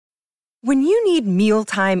When you need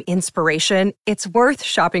mealtime inspiration, it's worth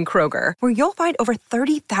shopping Kroger, where you'll find over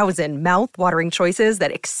 30,000 mouth-watering choices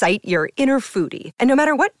that excite your inner foodie. And no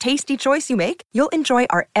matter what tasty choice you make, you'll enjoy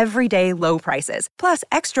our everyday low prices, plus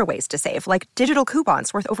extra ways to save, like digital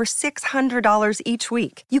coupons worth over $600 each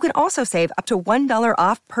week. You can also save up to $1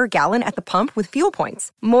 off per gallon at the pump with fuel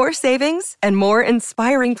points. More savings and more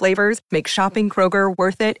inspiring flavors make shopping Kroger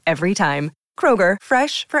worth it every time. Kroger,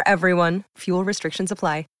 fresh for everyone. Fuel restrictions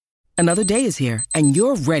apply. Another day is here, and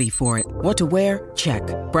you're ready for it. What to wear? Check.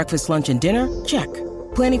 Breakfast, lunch, and dinner? Check.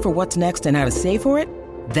 Planning for what's next and how to save for it?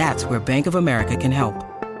 That's where Bank of America can help.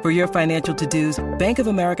 For your financial to-dos, Bank of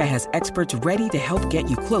America has experts ready to help get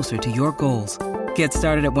you closer to your goals. Get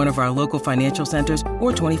started at one of our local financial centers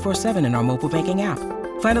or 24/7 in our mobile banking app.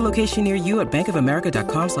 Find a location near you at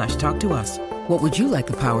bankofamerica.com/talktous. What would you like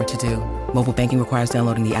the power to do? Mobile banking requires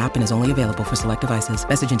downloading the app and is only available for select devices.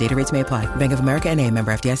 Message and data rates may apply. Bank of America N.A.,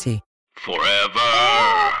 member FDIC. Forever.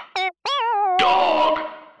 Dog.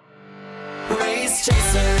 Race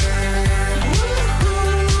Chaser.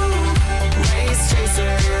 Woo-hoo. Race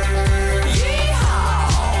Chaser.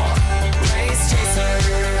 Yeehaw. Race Chaser.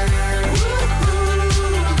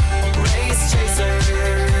 Woo-hoo. Race Chaser.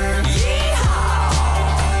 Yeehaw.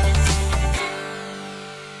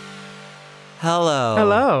 Hello,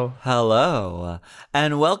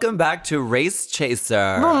 and welcome back to Race Chaser,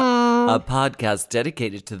 a podcast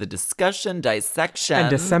dedicated to the discussion, dissection,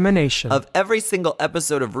 and dissemination of every single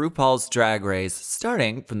episode of RuPaul's Drag Race,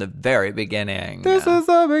 starting from the very beginning. This is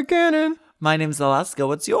the beginning. My name's Alaska.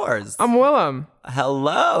 What's yours? I'm Willem.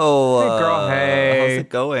 Hello. Hey, girl. Hey. How's it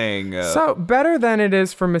going? So, better than it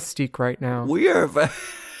is for Mystique right now. We are...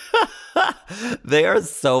 They are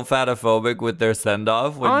so fatophobic with their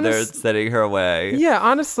send-off when they're sending her away. Yeah,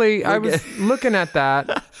 honestly, I was looking at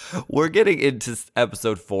that. We're getting into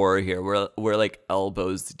episode 4 here. We're like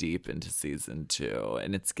elbows deep into season 2,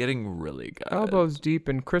 and it's getting really good. Elbows deep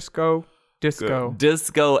in Crisco Disco. Good.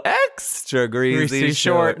 Disco extra greasy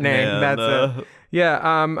shortening. That's it. Yeah,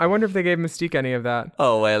 I wonder if they gave Mystique any of that.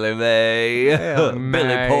 Oh, Ellie Mae. Ellie Billy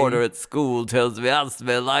Mae. Porter at school tells me I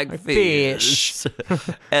smell like fish.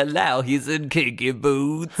 And now he's in kinky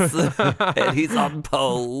boots. And he's on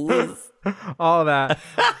poles. All that.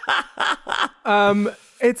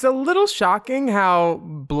 It's a little shocking how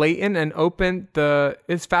blatant and open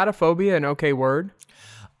is fatophobia an okay word?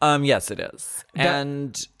 Yes, it is.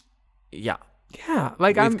 And yeah. Yeah,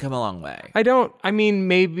 like we've come a long way.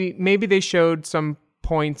 Maybe they showed some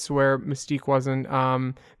points where Mystique wasn't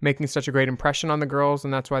making such a great impression on the girls,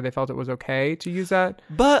 and that's why they felt it was okay to use that.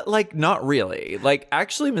 But like, not really. Like,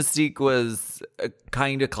 actually, Mystique was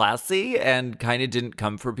kind of classy and kind of didn't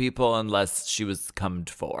come for people unless she was cummed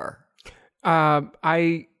for.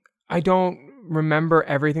 I don't remember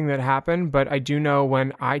everything that happened, but I do know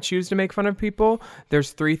when I choose to make fun of people,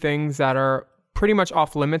 there's 3 things that are pretty much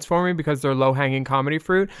off limits for me because they're low-hanging comedy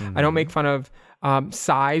fruit. Mm-hmm. I don't make fun of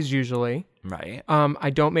size usually. Right. I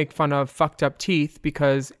don't make fun of fucked up teeth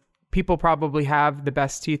because people probably have the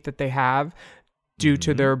best teeth that they have due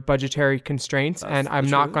to their budgetary constraints. That's and I'm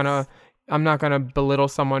not gonna belittle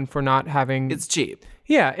someone for not having. It's cheap.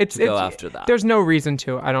 Yeah, it's go after that. There's no reason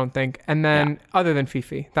to, I don't think. And then other than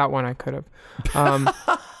Fifi, that one I could have.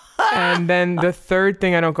 And then the third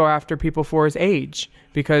thing I don't go after people for is age,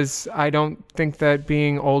 because I don't think that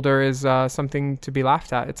being older is something to be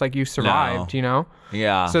laughed at. It's like you survived, you know?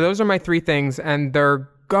 Yeah. So those are my 3 things, and they're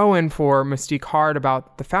going for Mystique hard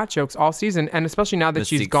about the fat jokes all season, and especially now that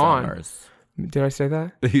she's gone. Summers. Did I say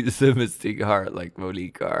that? You said Mystique Hart like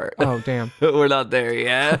Monique Hart. Oh, damn. We're not there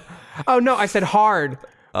yet. Oh, no, I said hard.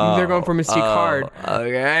 They're going for Mystique hard.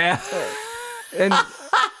 Okay. And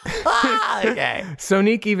okay.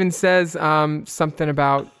 Sonique even says something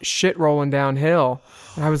about shit rolling downhill.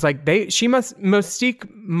 And I was like, Mystique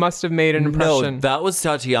must have made an impression. No, that was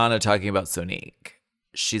Tatiana talking about Sonique.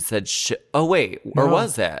 She said shit. Oh, wait. Or No,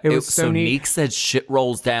 was that? it was Sonique said shit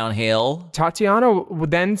rolls downhill. Tatiana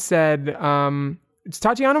then said,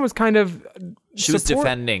 Tatiana was kind of... She was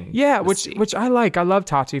defending. Yeah, Mystique. which I like. I love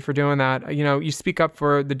Tati for doing that. You know, you speak up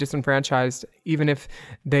for the disenfranchised, even if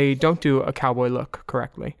they don't do a cowboy look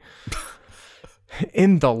correctly.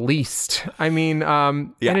 In the least. I mean,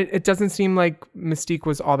 and it doesn't seem like Mystique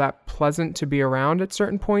was all that pleasant to be around at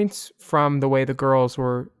certain points from the way the girls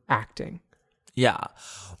were acting. Yeah.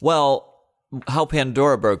 Well, how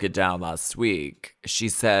Pandora broke it down last week, she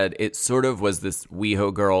said it sort of was this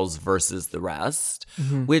WeHo girls versus the rest,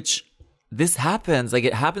 which this happens. Like,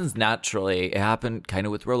 it happens naturally. It happened kind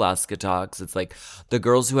of with Rolaska Talks. It's like the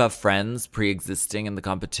girls who have friends pre-existing in the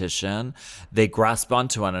competition, they grasp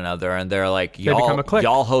onto one another and they're like, become a clique.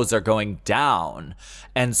 y'all hoes are going down.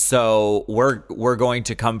 And so we're going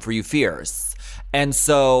to come for you fierce. And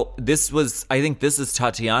so I think this is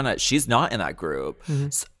Tatiana. She's not in that group.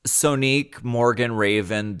 Sonique, Morgan,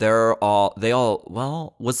 Raven, was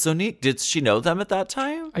Sonique, did she know them at that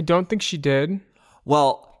time? I don't think she did.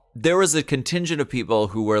 Well, there was a contingent of people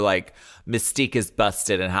who were like, Mystique is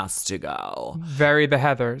busted and has to go. Very the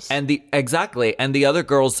Heathers. And the other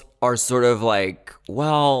girls are sort of like,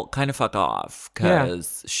 well, kind of fuck off,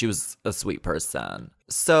 because she was a sweet person.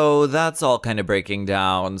 So that's all kind of breaking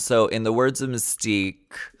down. So in the words of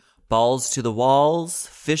Mystique, balls to the walls,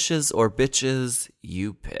 fishes or bitches,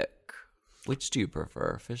 you pick. Which do you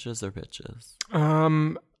prefer, fishes or bitches?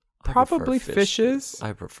 Probably fishes.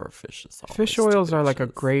 I prefer fishes. Fish oils are like a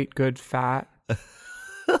great, good fat.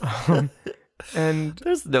 And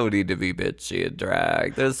there's no need to be bitchy and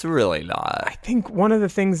drag. There's really not. I think one of the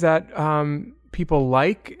things that people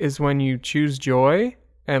like is when you choose joy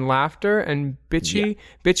and laughter, and bitchy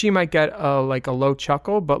might get a low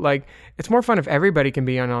chuckle, but like it's more fun if everybody can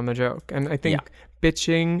be in on the joke. And I think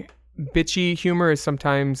bitchy humor is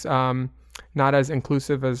sometimes not as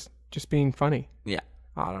inclusive as just being funny. Yeah.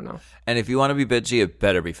 I don't know. And if you want to be bitchy, it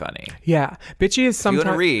better be funny. Yeah. Bitchy is sometimes... If you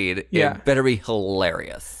want to read, it better be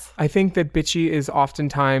hilarious. I think that bitchy is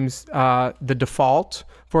oftentimes the default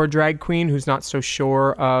for a drag queen who's not so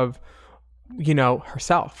sure of,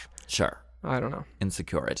 herself. Sure. I don't know.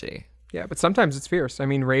 Insecurity. Yeah, but sometimes it's fierce. I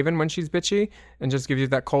mean, Raven, when she's bitchy and just gives you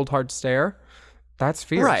that cold, hard stare, that's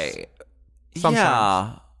fierce. Right. Sometimes.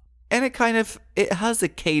 Yeah. And it has a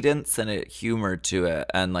cadence and a humor to it,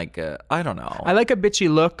 and I don't know. I like a bitchy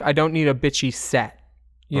look. I don't need a bitchy set.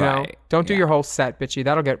 You know? Don't do your whole set bitchy.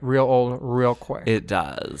 That'll get real old real quick. It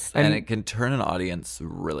does. And it can turn an audience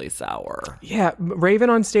really sour. Yeah. Raven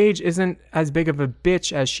on stage isn't as big of a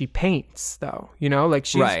bitch as she paints, though.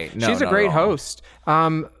 She's a great host.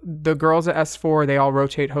 The girls at S4, they all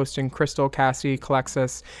rotate hosting. Crystal, Cassie,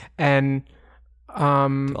 Calexis, and...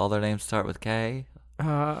 all their names start with K?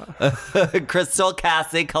 Crystal,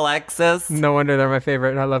 Cassie, Calexis. No wonder they're my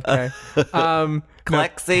favorite. I love Kay.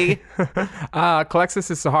 Clexi. Calexis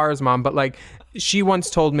is Sahara's mom, but she once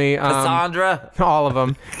told me Cassandra. All of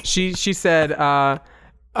them. She said,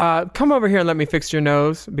 come over here and let me fix your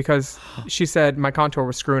nose, because she said my contour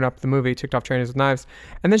was screwing up the movie TikTok Trainers with Knives.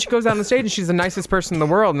 And then she goes out on the stage and she's the nicest person in the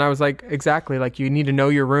world. And I was like, exactly. You need to know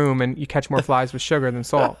your room, and you catch more flies with sugar than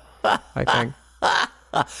salt, I think.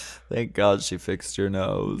 Thank God she fixed your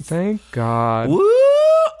nose. Thank God. Woo!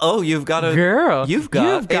 Oh, you've got a girl. You've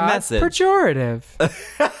got a message. Pejorative.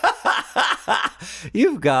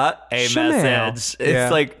 You've got a Chanel. message.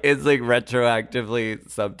 It's like retroactively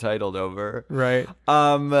subtitled over. Right.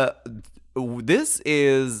 This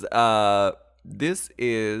is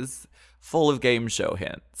full of game show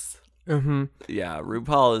hints. Mm-hmm. Yeah,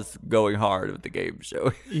 RuPaul is going hard with the game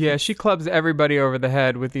show. Yeah, she clubs everybody over the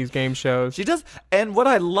head with these game shows. She does. And what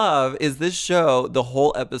I love is this show, the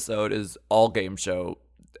whole episode is all game show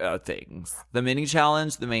things. The mini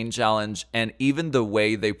challenge, the main challenge, and even the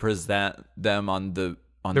way they present them on the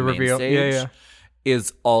main reveal stage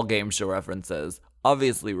is all game show references.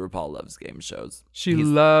 Obviously, RuPaul loves game shows. She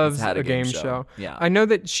loves had a game show. Yeah. I know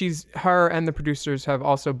that her and the producers have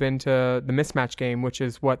also been to the Mismatch Game, which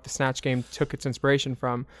is what the Snatch Game took its inspiration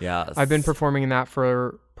from. Yes. I've been performing in that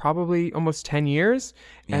for probably almost 10 years.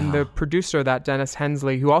 And the producer of that, Dennis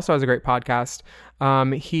Hensley, who also has a great podcast,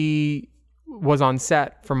 he was on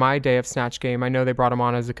set for my day of Snatch Game. I know they brought him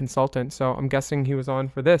on as a consultant, so I'm guessing he was on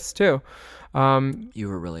for this too. You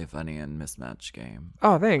were really funny in Mismatch Game.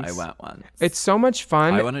 Oh, thanks. I went once. It's so much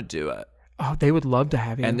fun. I want to do it. Oh, they would love to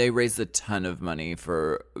have you. And they raised a ton of money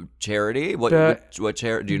for charity. What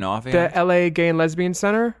charity? Do you know offhand? The LA Gay and Lesbian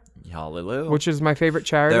Center. Hallelujah. Which is my favorite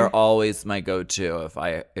charity. They're always my go-to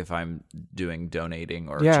if I'm doing donating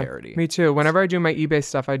or charity. Me too. Whenever I do my eBay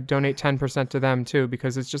stuff, I donate 10% to them too,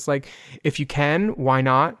 because it's just if you can, why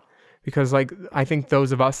not? Because I think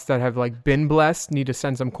those of us that have been blessed need to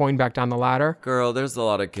send some coin back down the ladder. Girl, there's a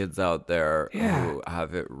lot of kids out there who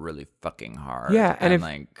have it really fucking hard. Yeah, and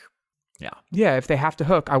if they have to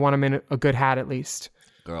hook, I want them in a good hat at least.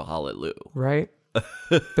 Girl, hallelujah. Right?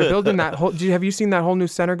 They're building that whole... Have you seen that whole new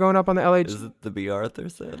center going up on the LA... Is it the B. Arthur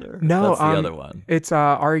Center? No. That's the other one. It's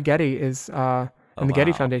Ari Getty is... and the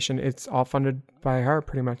Getty Foundation. It's all funded by her,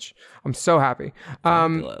 pretty much. I'm so happy.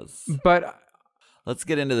 But... Let's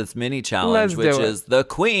get into this mini challenge, which is The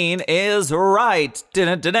Queen is Right.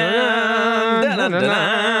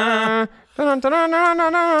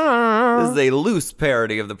 This is a loose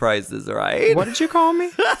parody of The Price is Right. What did you call me?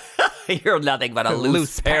 You're nothing but a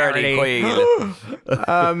loose parody queen.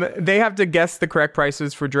 They have to guess the correct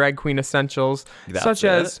prices for drag queen essentials, That's such it.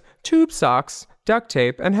 as tube socks, duct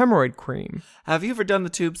tape, and hemorrhoid cream. Have you ever done the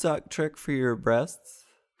tube sock trick for your breasts?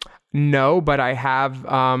 No, but I have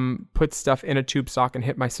put stuff in a tube sock and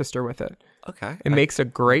hit my sister with it. Okay. It makes a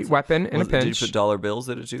great weapon in a Did you pinch. put dollar bills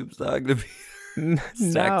in a tube sock to be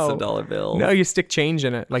stacks of dollar bills? No, you stick change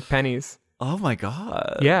in it, like pennies. Oh my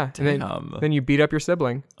god. Yeah. Damn. And then you beat up your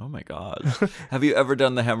sibling. Oh my god. Have you ever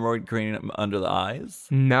done the hemorrhoid cream under the eyes?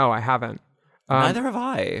 No, I haven't. Neither have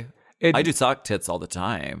I. it- I do sock tits all the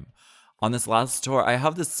time. On this last tour, I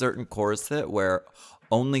have this certain corset where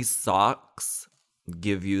only socks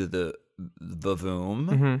give you the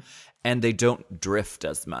voom, and they don't drift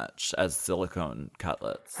as much as silicone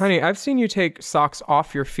cutlets. Honey, I've seen you take socks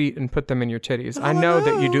off your feet and put them in your titties. I know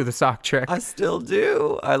that you do the sock trick. I still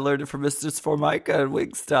do. I learned it from Mistress Formica and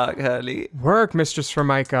Wigstock, honey. Work, Mistress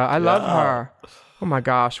Formica. I love her. Oh my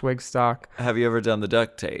gosh, Wigstock. Have you ever done the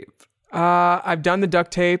duct tape? I've done the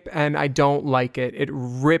duct tape and I don't like it. It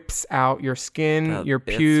rips out your skin, your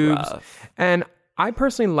It's pubes. rough. And I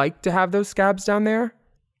personally like to have those scabs down there.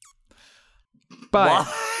 But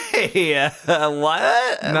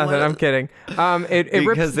What? nothing, I'm kidding. It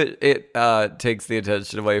rips. Because it takes the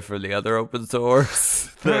attention away from the other open source.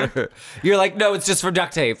 You're like, no, it's just for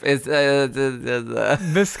duct tape. It's The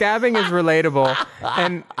scabbing is relatable.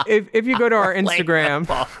 And if you go to our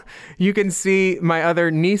Instagram, you can see my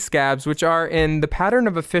other knee scabs, which are in the pattern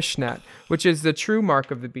of a fishnet, which is the true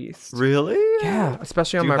mark of the beast. Really? Yeah,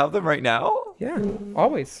 especially Do on you my... have them right now? Yeah,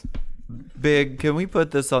 always. Big, can we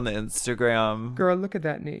put this on the Instagram? Girl, look at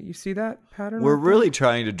that knee. You see that pattern? We're right there? really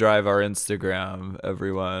trying to drive our Instagram,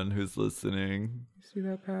 everyone who's listening. See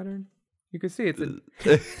that pattern? You can see it's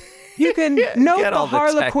a... You can note Get the all the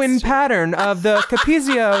Harlequin texture. pattern of the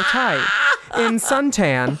Capizio type in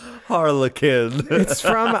suntan. Harlequin. It's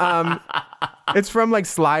from like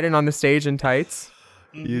sliding on the stage in tights.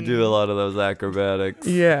 You do a lot of those acrobatics.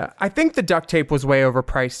 Yeah, I think the duct tape was way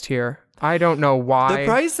overpriced here. I don't know why. The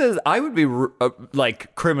prices, I would be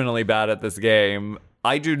like criminally bad at this game.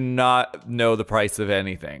 I do not know the price of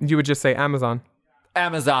anything. You would just say Amazon.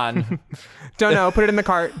 Amazon. Don't know. Put it in the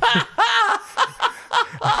cart.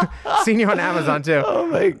 Seen you on Amazon too. Oh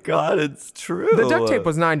my God, it's true. The duct tape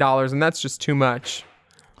was $9, and that's just too much.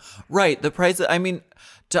 Right. The price, I mean,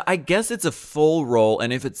 I guess it's a full roll.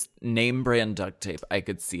 And if it's name brand duct tape, I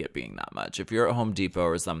could see it being that much. If you're at Home Depot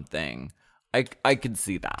or something, I could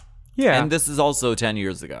see that. Yeah. And this is also 10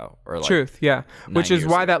 years ago. Or like Truth, yeah. 9 Which is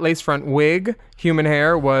years why ago. that lace front wig, human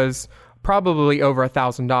hair, was probably over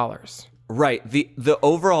 $1,000. Right. The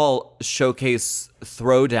overall showcase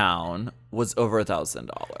throwdown was over $1,000.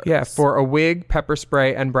 Yeah, for a wig, pepper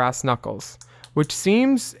spray, and brass knuckles, which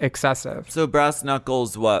seems excessive. So brass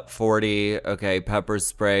knuckles, what, 40? Okay, pepper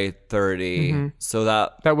spray, 30. So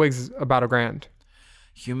that That wig's about $1,000.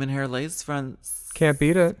 human hair lace fronts. Can't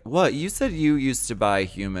beat it. What? You said you used to buy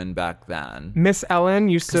human back then. Miss Ellen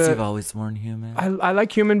used Because you've to... always worn human. I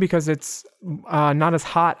like human because it's not as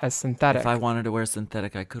hot as synthetic. If I wanted to wear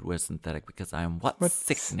synthetic, I could wear synthetic because I am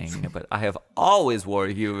sickening. But I have always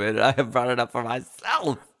worn human. I have brought it up for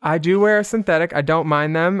myself. I do wear synthetic. I don't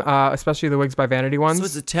mind them, especially the wigs by Vanity ones. So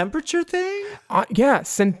it's a temperature thing? Yeah.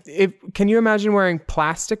 Can you imagine wearing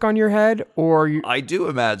plastic on your head, or I do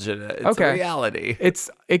imagine it. It's Okay. a reality.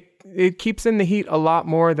 it keeps in the heat a lot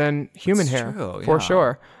more than human It's hair, true, for yeah.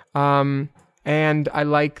 sure. And I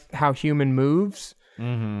like how human moves.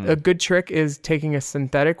 Mm-hmm. A good trick is taking a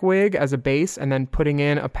synthetic wig as a base and then putting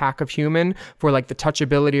in a pack of human for like the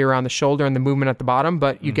touchability around the shoulder and the movement at the bottom,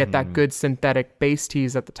 but you get that good synthetic base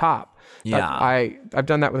tease at the top. Yeah. I've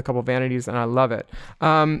done that with a couple of vanities and I love it.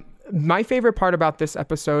 My favorite part about this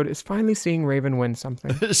episode is finally seeing Raven win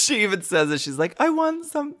something. She even says it. She's like, I won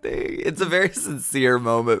something. It's a very sincere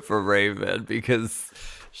moment for Raven because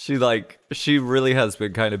she really has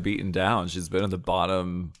been kind of beaten down. She's been at the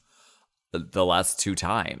bottom the last 2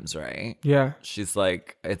 times, right? Yeah. She's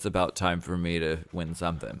like, it's about time for me to win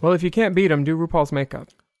something. Well, if you can't beat him, do RuPaul's makeup.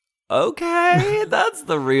 Okay, that's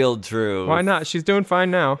the real truth. Why not? She's doing fine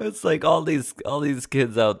now. It's like all these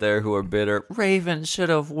kids out there who are bitter. Raven should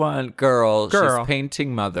have won. Girl. She's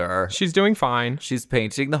painting Mother. She's doing fine. She's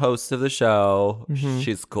painting the host of the show.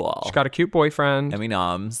 She's cool. She's got a cute boyfriend. Emmy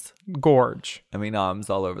noms. Gorge. Emmy noms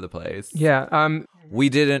all over the place. Yeah. we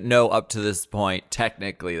didn't know up to this point,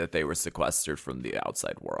 technically, that they were sequestered from the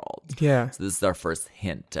outside world. Yeah. So this is our first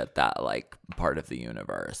hint at that, like, part of the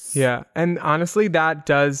universe. Yeah. And honestly, that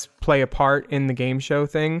does play a part in the game show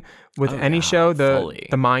thing with any show. fully.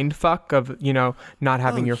 The mind fuck of, you know, not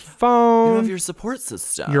having your You have phone, your support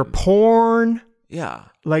system. your porn. Yeah.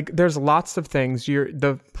 Like, there's lots of things.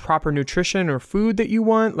 The proper nutrition or food that you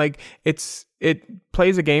want. Like, it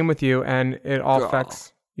plays a game with you, and it all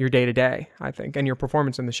affects your day to day, I think, and your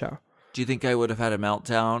performance in the show. Do you think I would have had a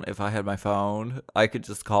meltdown if I had my phone? I could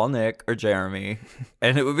just call Nick or Jeremy,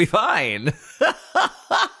 and it would be fine.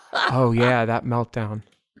 Oh yeah, that meltdown.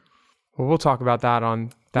 Well, we'll talk about that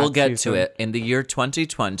on that We'll get season. to it. In the year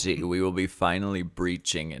 2020, we will be finally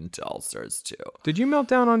breaching into All Stars 2. Did you melt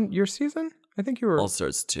down on your season? I think you were All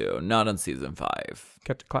Stars 2, not on season 5.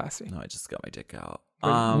 kept it classy. No, I just got my dick out.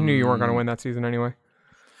 But you knew you weren't going to win that season anyway.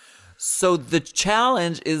 So the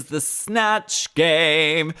challenge is the Snatch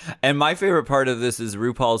Game. And my favorite part of this is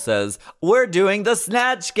RuPaul says, we're doing the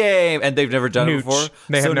Snatch Game. And they've never done it Nooch. before.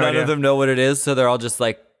 They so have no none idea. of them know what it is. So they're all just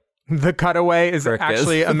like, The cutaway is Circus.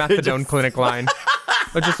 actually a They methadone just- clinic line.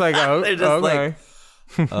 They're just like, oh, They're just okay.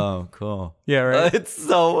 oh, cool. Yeah, right. It's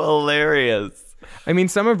so hilarious. I mean,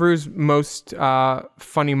 some of Rue's most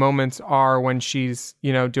funny moments are when she's,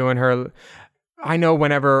 you know, doing her. I know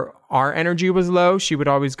whenever our energy was low, she would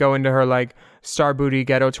always go into her like star booty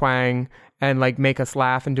ghetto twang and like make us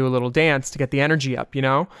laugh and do a little dance to get the energy up, you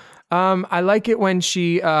know? I like it when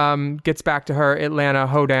she gets back to her Atlanta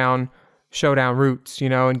showdown roots, you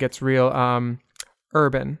know, and gets real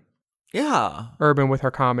urban with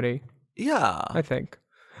her comedy, Yeah. I think.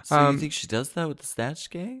 So you think she does that with the Snatch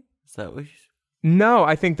Game? Is that what? No,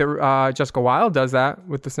 I think that Jessica Wilde does that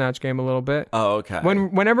with the Snatch Game a little bit. Oh, okay.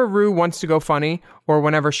 Whenever Rue wants to go funny, or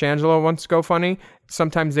whenever Shangela wants to go funny,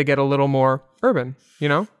 sometimes they get a little more urban, you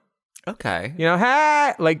know? Okay. You know,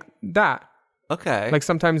 hey, like that. Okay. Like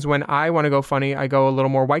sometimes when I want to go funny, I go a little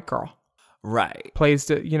more white girl. right. Plays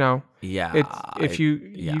to, you know, Yeah. if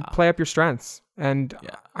you play up your strengths, and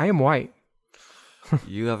Yeah. I am white.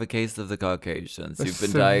 You have a case of the Caucasians. The You've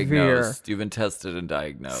been severe- diagnosed. You've been tested and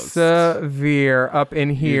diagnosed. Severe up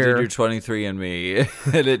in You here. did your 23andMe,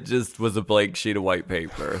 and it just was a blank sheet of white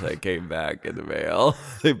paper that came back in the mail.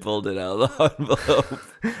 They pulled it out of the envelope.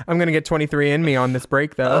 I'm going to get 23 in me on this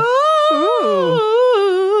break, though.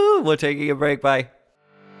 Ooh. We're taking a break. Bye.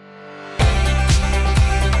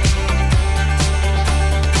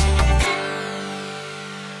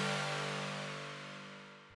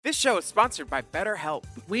 This show is sponsored by BetterHelp.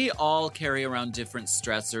 We all carry around different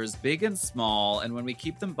stressors, big and small, and when we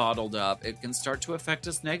keep them bottled up, it can start to affect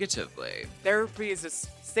us negatively. Therapy is a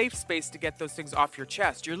safe space to get those things off your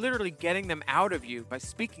chest. You're literally getting them out of you by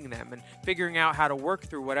speaking them and figuring out how to work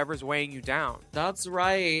through whatever's weighing you down. That's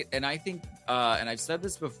right. And I think, and I've said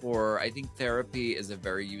this before, I think therapy is a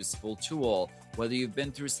very useful tool, whether you've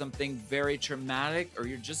been through something very traumatic or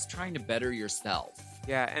you're just trying to better yourself.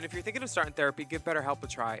 Yeah, and if you're thinking of starting therapy, give BetterHelp a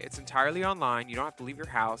try. It's entirely online. You don't have to leave your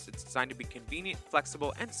house. It's designed to be convenient,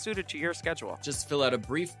 flexible, and suited to your schedule. Just fill out a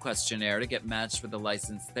brief questionnaire to get matched with a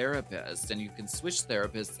licensed therapist, and you can switch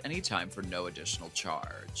therapists anytime for no additional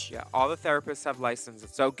charge. Yeah, all the therapists have licenses,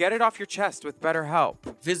 so get it off your chest with BetterHelp.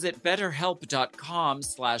 Visit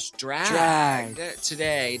betterhelp.com/drag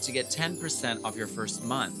today to get 10% off your first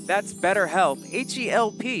month. That's BetterHelp,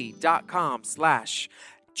 HELP.com/drag.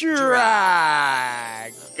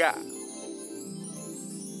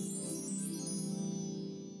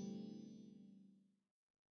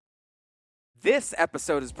 This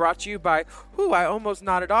episode is brought to you by, I almost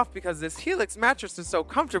nodded off because this Helix mattress is so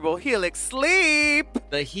comfortable. Helix Sleep!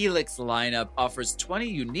 The Helix lineup offers 20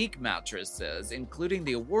 unique mattresses, including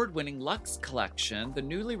the award-winning Luxe Collection, the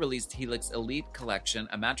newly released Helix Elite Collection,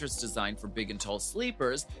 a mattress designed for big and tall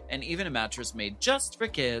sleepers, and even a mattress made just for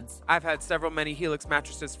kids. I've had many Helix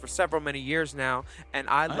mattresses for many years now, and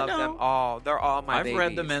I love know. them all. They're all my babies. I've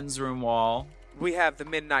read the men's room wall. We have the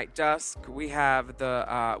Midnight Dusk. We have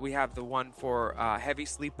the one for heavy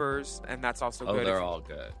sleepers, and that's also good. They're all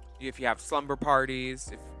good. If you have slumber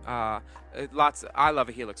parties, I love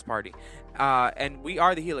a Helix party, and we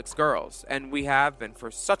are the Helix girls, and we have been for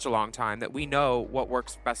such a long time that we know what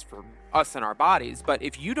works best for us and our bodies. But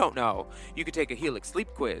if you don't know, you could take a Helix sleep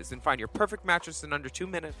quiz and find your perfect mattress in under 2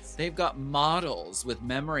 minutes. They've got models with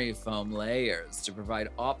memory foam layers to provide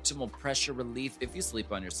optimal pressure relief if you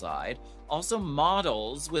sleep on your side. Also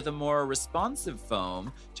models with a more responsive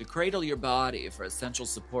foam to cradle your body for essential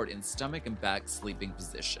support in stomach and back sleeping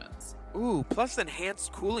positions. fans. Ooh, plus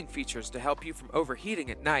enhanced cooling features to help you from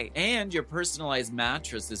overheating at night. And your personalized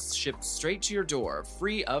mattress is shipped straight to your door,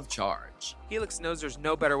 free of charge. Helix knows there's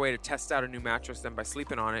no better way to test out a new mattress than by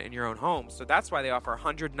sleeping on it in your own home, so that's why they offer a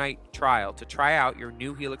 100-night trial to try out your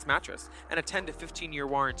new Helix mattress and a 10 to 15-year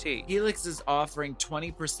warranty. Helix is offering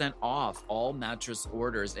 20% off all mattress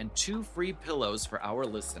orders and 2 free pillows for our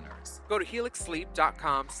listeners. Go to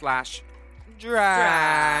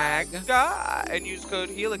helixsleep.com/drag and use code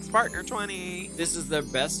HelixPartner20. This is their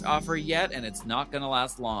best offer yet, and it's not going to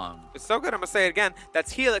last long. It's so good, I'm going to say it again.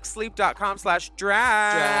 That's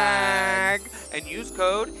helixsleep.com/drag and use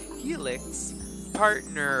code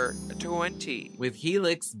HelixPartner20. With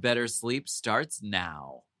Helix, better sleep starts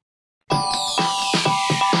now.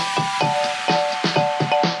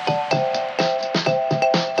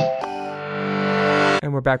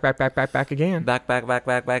 And we're back again. Back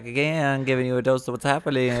again, giving you a dose of what's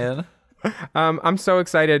happening. I'm so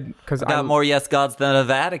excited because Got more yes gods than the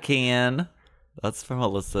Vatican. That's from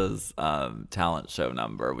Alyssa's talent show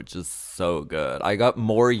number, which is so good. I got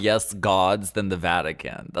more yes gods than the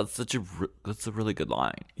Vatican. That's that's a really good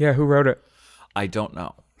line. Yeah, who wrote it? I don't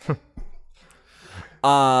know. Do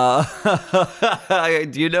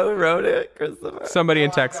you know who wrote it, Christopher? Somebody in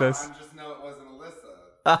Texas. I just know it wasn't Alyssa.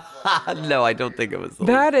 No, I don't think it was.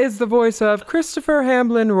 That is the voice of Christopher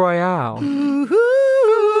Hamblin Royale.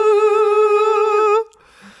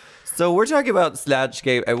 So we're talking about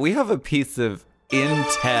Snatchgate, and we have a piece of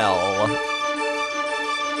intel.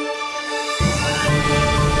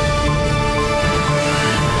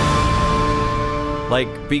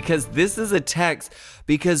 Because this is a text,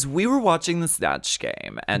 because we were watching the Snatch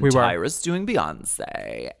Game, and Tyra's doing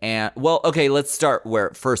Beyonce. And, well, okay, let's start where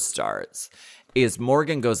it first starts. Is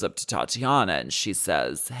Morgan goes up to Tatiana, and she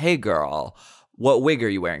says, hey, girl, what wig are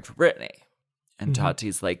you wearing for Britney? And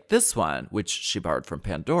Tati's like, this one, which she borrowed from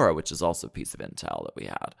Pandora, which is also a piece of intel that we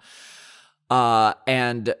had.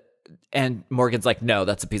 And Morgan's like, no,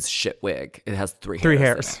 that's a piece of shit wig. It has three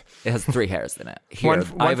hairs. It has 3 hairs in it. Here, one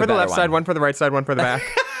for the left side, one for the right side, one for the back.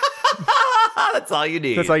 That's all you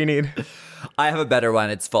need. That's all you need. I have a better one.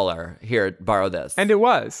 It's fuller. Here, borrow this. And it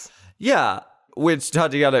was. Yeah. Which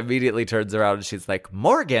Tatiana immediately turns around and she's like,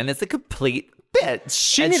 Morgan is a complete bitch.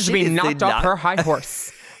 She needs to be knocked off her high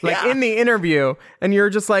horse. In the interview, and you're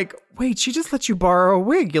just like, wait, she just let you borrow a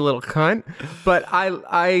wig, you little cunt. But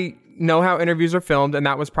I know how interviews are filmed, and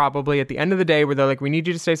that was probably at the end of the day where they're like, we need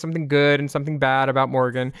you to say something good and something bad about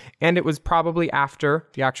Morgan. And it was probably after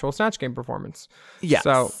the actual Snatch Game performance. Yes.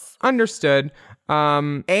 So, understood.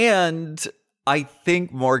 And I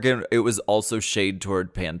think Morgan, it was also shade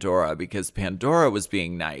toward Pandora, because Pandora was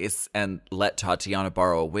being nice and let Tatiana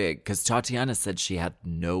borrow a wig, because Tatiana said she had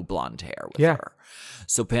no blonde hair with her.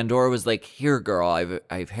 So Pandora was like, here, girl, I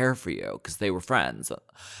have hair for you, because they were friends.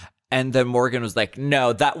 And then Morgan was like,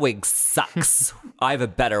 no, that wig sucks. I have a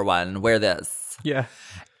better one. Wear this. Yeah.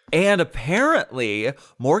 And apparently,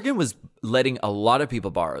 Morgan was letting a lot of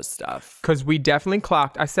people borrow stuff. Because we definitely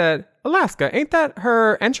clocked. I said, Alaska, ain't that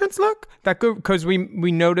her entrance look? That good? Because we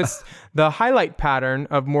noticed the highlight pattern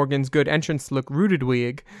of Morgan's good entrance look rooted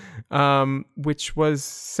wig, which was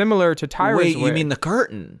similar to Tyra's wig. wig. You mean the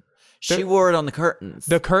curtain? She wore it on the curtains.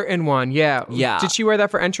 The curtain one, yeah. Yeah. Did she wear that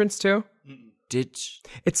for entrance too? Did she?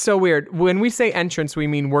 It's so weird. When we say entrance, we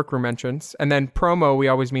mean workroom entrance. And then promo, we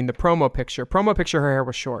always mean the promo picture. Promo picture, her hair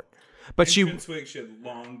was short. But entrance wig, she had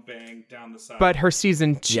long bang down the side. But her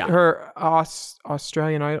her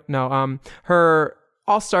Australian Idol, no, her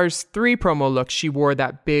All-Stars 3 promo look, she wore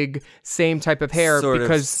that big, same type of hair sort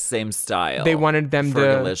because of same style. They wanted them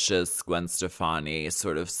Fergalicious, Gwen Stefani,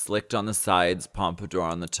 sort of slicked on the sides, pompadour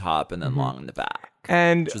on the top, and then long in the back.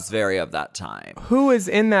 And which was very of that time. Who is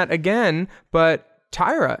in that again but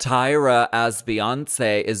Tyra? Tyra as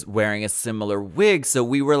Beyonce is wearing a similar wig. So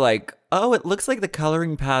we were like, oh, it looks like the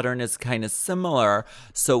coloring pattern is kind of similar.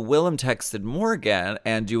 So Willem texted Morgan,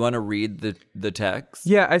 and do you want to read the text?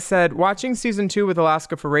 Yeah, I said, watching season 2 with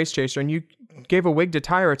Alaska for Race Chaser, and you gave a wig to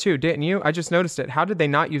Tyra too, didn't you? I just noticed it. How did they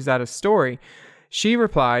not use that as story? She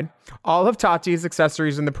replied, all of Tati's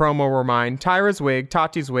accessories in the promo were mine. Tyra's wig,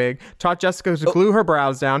 Tati's wig, taught Jessica to glue her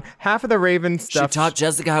brows down. Half of the Raven stuff. She taught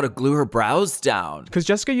Jessica how to glue her brows down. Because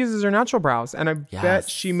Jessica uses her natural brows, and I bet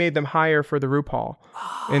she made them higher for the RuPaul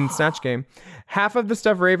in Snatch Game. Half of the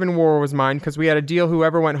stuff Raven wore was mine, because we had a deal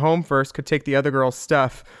whoever went home first could take the other girl's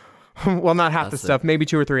stuff. Well, not half the stuff, maybe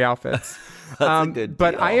 2 or 3 outfits. That's a good deal.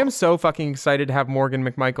 But I am so fucking excited to have Morgan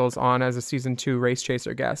McMichaels on as a season 2 Race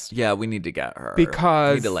Chaser guest. Yeah, we need to get her.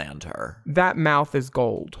 Because we need to land her. That mouth is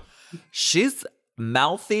gold. She's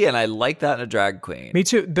mouthy, and I like that in a drag queen. Me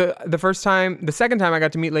too. The second time I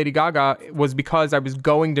got to meet Lady Gaga was because I was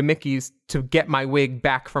going to Mickey's to get my wig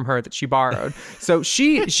back from her that she borrowed. So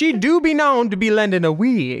she do be known to be lending a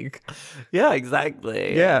wig. Yeah,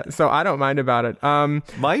 exactly. Yeah, so I don't mind about it.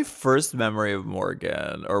 My first memory of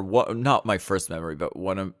Morgan, or what? Not my first memory, but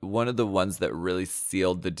one of the ones that really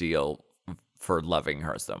sealed the deal for loving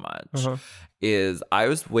her so much is I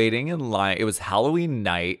was waiting in line. It was Halloween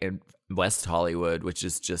night in West Hollywood, which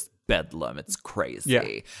is just bedlam. It's crazy.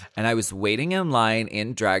 Yeah. And I was waiting in line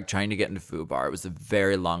in drag trying to get into Foo Bar. It was a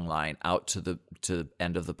very long line out to the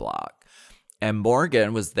end of the block. And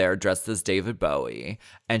Morgan was there dressed as David Bowie.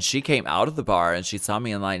 And she came out of the bar and she saw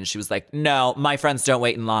me in line and she was like, no, my friends don't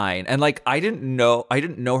wait in line. And like, I didn't know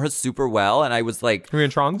her super well. And I was like, Were you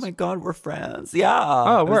in Trons? oh my God, we're friends. Yeah.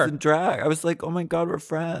 Oh, I word. was in drag. I was like, oh my God, we're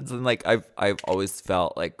friends. And like, I've always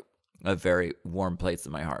felt like a very warm place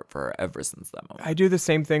in my heart for her ever since that moment. I do the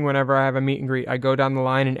same thing whenever I have a meet and greet. I go down the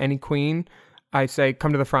line and any queen, I say,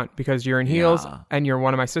 come to the front because you're in heels and you're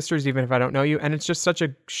one of my sisters, even if I don't know you. And it's just such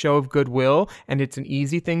a show of goodwill. And it's an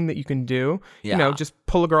easy thing that you can do. Yeah. You know, just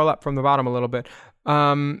pull a girl up from the bottom a little bit.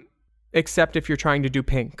 Except if you're trying to do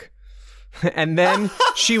pink. And then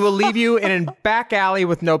she will leave you in a back alley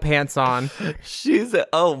with no pants on.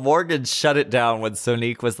 Morgan shut it down when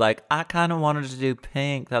Sonique was like, I kind of wanted to do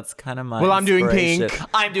pink. That's kind of my Well, I'm doing inspiration." pink.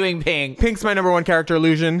 I'm doing pink. Pink's my number one character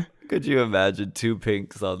illusion. Could you imagine 2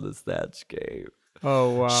 pinks on the Snatch Game?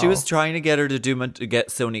 Oh, wow. She was trying to get her to get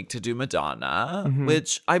Sonique to do Madonna,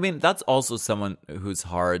 which, I mean, that's also someone who's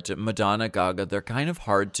hard to, Madonna, Gaga, they're kind of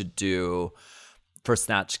hard to do for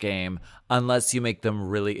Snatch Game unless you make them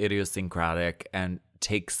really idiosyncratic and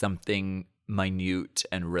take something minute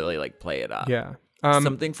and really like play it up. Yeah.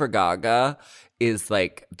 Something for Gaga is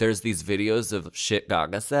like, there's these videos of shit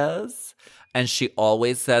Gaga says. And she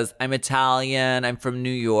always says, I'm Italian, I'm from New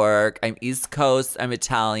York, I'm East Coast, I'm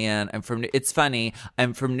Italian, it's funny,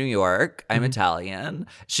 I'm from New York, I'm Italian.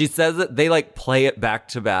 She says it, they like play it back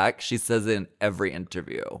to back. She says it in every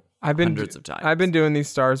interview. Hundreds of times. I've been doing these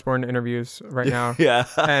Stars Born interviews right now. Yeah.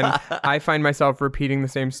 And I find myself repeating the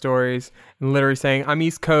same stories and literally saying, I'm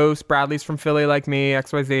East Coast, Bradley's from Philly like me,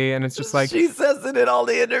 XYZ. And it's just like, she says it in all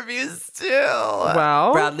the interviews too.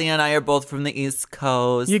 Well, Bradley and I are both from the East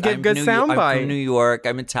Coast. You get good soundbite. I'm from New York,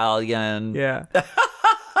 I'm Italian. Yeah.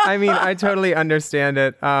 I mean, I totally understand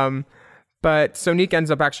it. But Sonique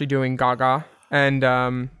ends up actually doing Gaga. And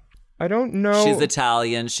I don't know. She's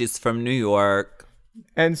Italian, she's from New York.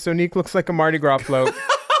 And Sonique looks like a Mardi Gras float.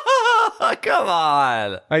 Come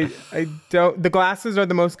on. I don't. The glasses are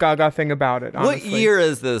the most Gaga thing about it, honestly. What year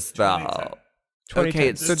is this, though? 2010.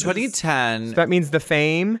 Okay, so 2010. So that means the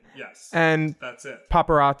Fame Yes. and That's it.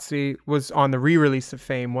 Paparazzi was on the re-release of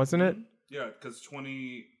Fame, wasn't it? Yeah, because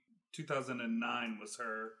 2009 was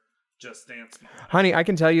her Just Dance moment. Honey, I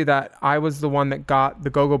can tell you that I was the one that got the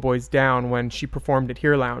Go-Go Boys down when she performed at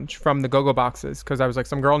Here Lounge from the Go-Go Boxes because I was like,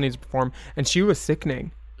 some girl needs to perform, and she was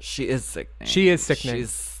sickening. She is sickening. She is sickening.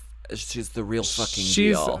 She's the real fucking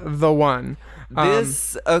She's deal. the one.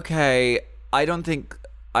 Okay, I don't think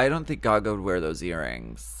Gaga would wear those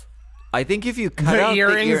earrings. I think if you cut out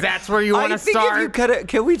earrings, that's where you want to start. If you cut it,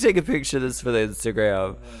 can we take a picture of this for the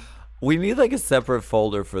Instagram? We need like a separate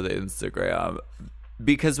folder for the Instagram.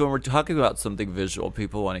 Because when we're talking about something visual,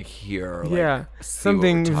 people want to hear, like, yeah, see what we're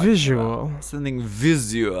something talking visual. about. Something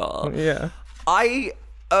visual. Yeah.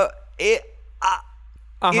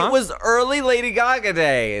 It was early Lady Gaga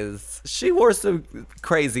days. She wore some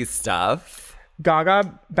crazy stuff.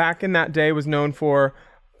 Gaga back in that day was known for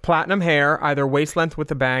platinum hair, either waist length with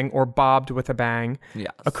a bang or bobbed with a bang.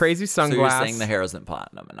 Yes. A crazy sunglass. So you're saying the hair isn't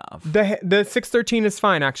platinum enough. The 613 is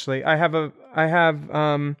fine, actually. I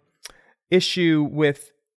have issue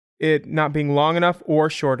with it not being long enough or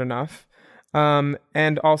short enough.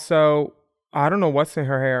 And also, I don't know what's in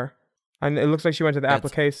her hair. And it looks like she went to the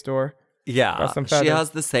applique store. Yeah, Got some she feathers. has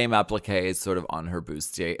the same applique sort of on her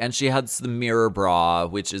bustier. And she has the mirror bra,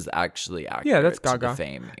 which is actually accurate Yeah, that's to Gaga. the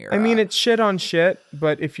Fame era. I mean, it's shit on shit,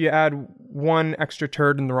 but if you add one extra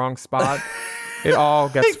turd in the wrong spot, it all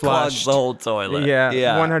gets It clogs flushed. the whole toilet. Yeah,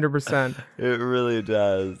 yeah. 100%. It really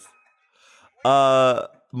does.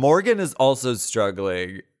 Morgan is also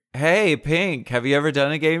struggling. Hey, Pink, have you ever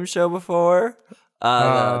done a game show before?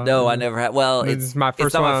 No, I never had. Well, this is my it's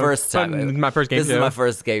first not my one. first time. This is my first game This show. is my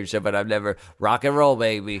first game show, but I've never rock and roll,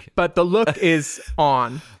 baby. But the look is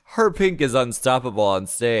on. Her Pink is unstoppable on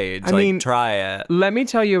stage. I mean, try it. Let me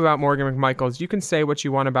tell you about Morgan McMichaels. You can say what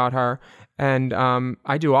you want about her, and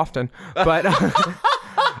I do often, but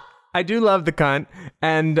I do love the cunt.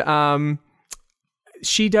 And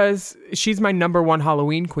she's my number one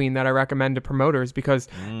Halloween queen that I recommend to promoters because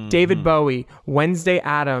David Bowie, Wednesday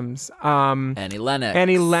Addams, Annie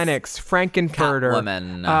Lennox, Frankenfurter,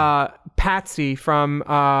 Catwoman, Patsy from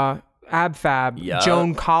Ab Fab, Yup.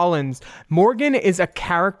 Joan Collins. Morgan is a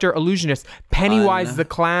character illusionist. Pennywise the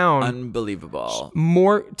clown. unbelievable.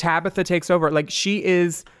 More Tabitha takes over. Like, she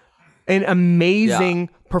is an amazing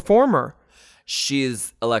performer.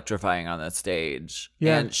 She's electrifying on that stage.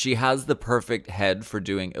 Yeah. And she has the perfect head for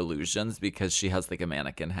doing illusions because she has like a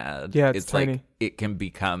mannequin head. Yeah, it's tiny. like it can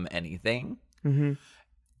become anything. Mm-hmm.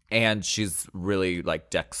 And she's really like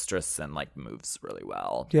dexterous and like moves really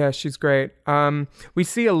well. Yeah, she's great. We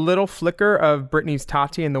see a little flicker of Brittany's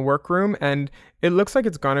Tati in the workroom, and it looks like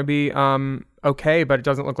it's going to be okay, but it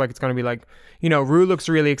doesn't look like it's going to be like, Rue looks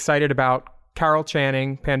really excited about Carol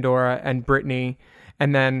Channing, Pandora, and Brittany,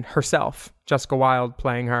 and then herself, Jessica Wilde,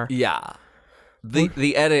 playing her. Yeah.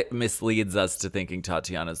 The edit misleads us to thinking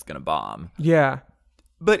Tatiana's going to bomb. Yeah.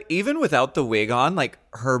 But even without the wig on, like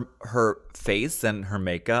her face and her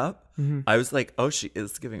makeup, I was like, oh, she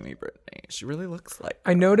is giving me Brittany. She really looks like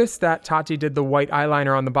her. I noticed that Tati did the white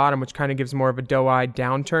eyeliner on the bottom, which kind of gives more of a doe-eyed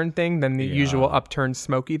downturn thing than the usual upturned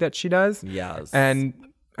smoky that she does. Yes. And,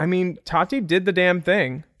 I mean, Tati did the damn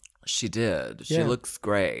thing. She did. She Yeah. looks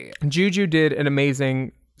great. Juju did an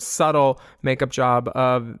amazing, subtle makeup job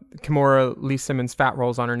of Kimora Lee Simmons' fat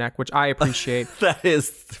rolls on her neck, which I appreciate. That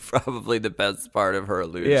is probably the best part of her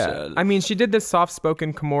illusion. Yeah. I mean, she did this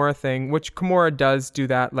soft-spoken Kimora thing, which Kimora does do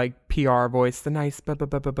that, like, PR voice, the nice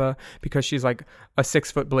ba-ba-ba-ba-ba, because she's, like, a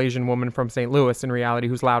 6-foot Blasian woman from St. Louis in reality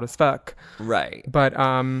who's loud as fuck. Right.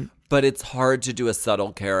 But it's hard to do a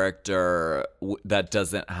subtle character that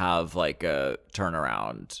doesn't have, like, a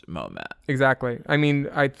turnaround moment. exactly. I mean,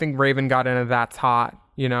 I think Raven got into That's Hot,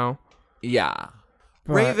 Yeah.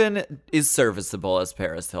 But- Raven is serviceable as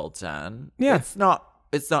Paris Hilton. Yeah. It's not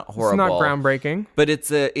horrible. It's not groundbreaking. But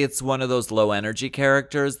it's one of those low energy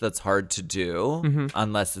characters that's hard to do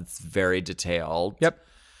unless it's very detailed. Yep.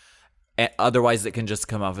 Otherwise, it can just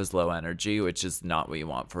come off as low energy, which is not what you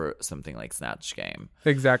want for something like Snatch Game.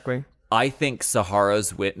 Exactly. I think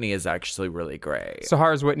Sahara's Whitney is actually really great.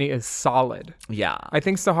 Sahara's Whitney is solid. Yeah. I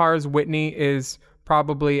think Sahara's Whitney is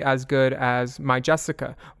probably as good as My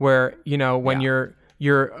Jessica, where, when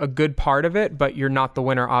you're a good part of it, but you're not the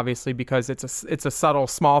winner, obviously, because it's a subtle,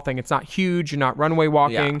 small thing. It's not huge. You're not runway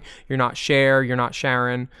walking. Yeah. You're not Cher. You're not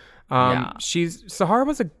Sharon. Sahara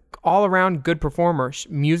was a all-around good performer.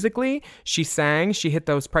 Musically, she sang. She hit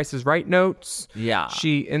those Price is Right notes. Yeah.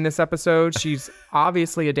 In this episode, she's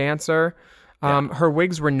obviously a dancer. Her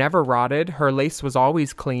wigs were never rotted. Her lace was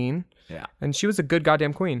always clean. Yeah. And she was a good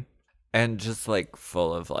goddamn queen. And just like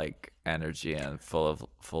full of like energy and full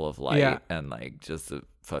of light Yeah. and like just a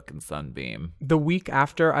fucking sunbeam. The week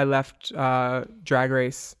after I left Drag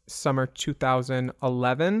Race summer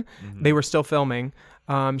 2011, they were still filming.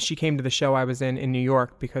 She came to the show I was in New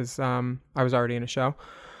York because I was already in a show.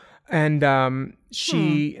 And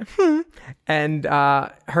she and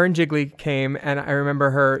her and Jiggly came, and I remember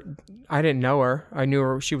her. I didn't know her. I knew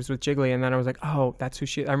her. She was with Jiggly, and then I was like, oh, that's who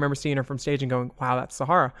she is. I remember seeing her from stage and going, wow, that's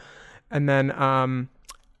Sahara. And then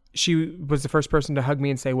she was the first person to hug me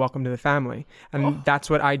and say, welcome to the family. And that's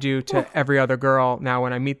what I do to every other girl now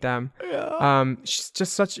when I meet them. Yeah.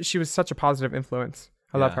 She was such a positive influence.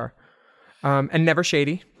 I love her. And never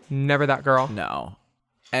shady. Never that girl. No.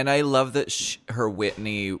 And I love that her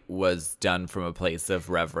Whitney was done from a place of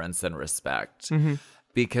reverence and respect.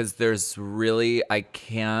 Because there's really, I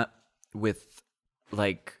can't with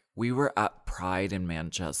like, we were at Pride in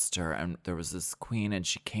Manchester and there was this queen and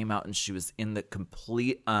she came out and she was in the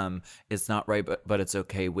complete it's not right but it's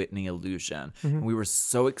okay Whitney illusion. And we were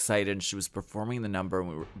so excited and she was performing the number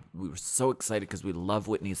and we were so excited because we love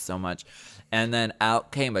Whitney so much. And then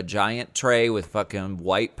out came a giant tray with fucking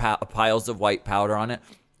white piles of white powder on it.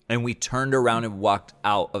 And we turned around and walked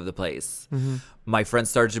out of the place. My friends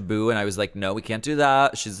started to boo, and I was like, "No, we can't do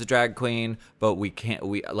that. She's a drag queen, but we can't.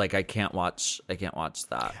 I can't watch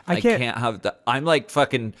that. I can't have that. I'm like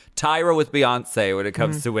fucking Tyra with Beyonce when it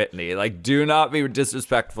comes to Whitney. Like, do not be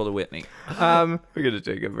disrespectful to Whitney. We're gonna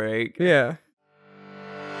take a break. Yeah.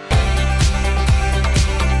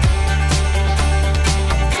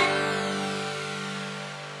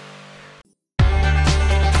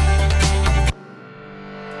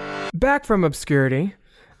 Back from obscurity,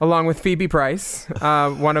 along with Phoebe Price,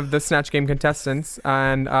 one of the Snatch Game contestants,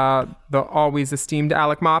 and the always esteemed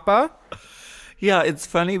Alec Mappa. Yeah, it's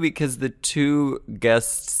funny because the two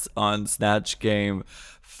guests on Snatch Game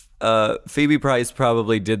Phoebe Price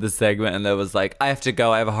probably did the segment and then was like, I have to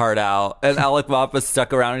go, I have a heart out. And Alec Mapa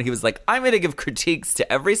stuck around and he was like, I'm going to give critiques to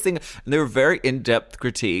every single, and they were very in-depth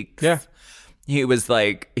critiques. Yeah. He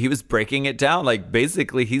was breaking it down. Like,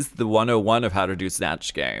 basically, he's the 101 of how to do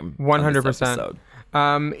Snatch Game.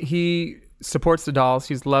 100%. He supports the dolls.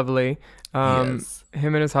 He's lovely. Yes.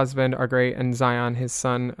 Him and his husband are great. And Zion, his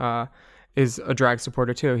son, is a drag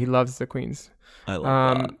supporter too. He loves the queens. I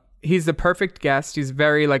love that. He's the perfect guest. He's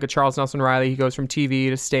very like a Charles Nelson Riley. He goes from TV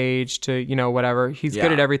to stage to, you know, whatever. He's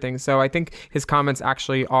good at everything. So I think his comments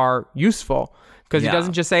actually are useful because he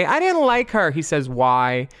doesn't just say, I didn't like her. He says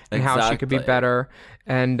why and how she could be better.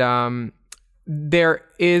 And there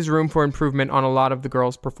is room for improvement on a lot of the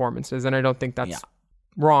girls' performances. And I don't think that's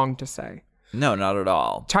wrong to say. No, not at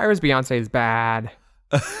all. Tyra's Beyonce is bad.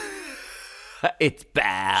 It's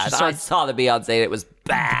bad. I saw the Beyonce and it was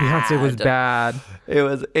bad. Beyonce was bad.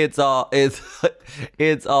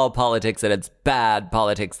 It's all politics and it's bad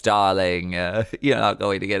politics, darling. You're not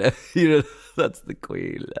going to get it. You know, that's the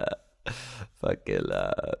queen.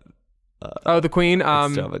 The queen.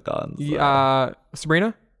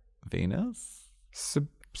 Sabrina? Venus?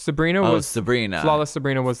 Sabrina was Sabrina. Flawless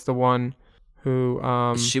Sabrina was the one who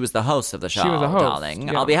she was the host of the show. She was the host, darling.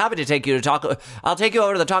 yeah. I'll be happy to take you to talk. I'll take you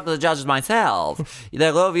over to the talk to the judges myself.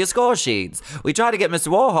 They go over your score sheets. We tried to get Mr.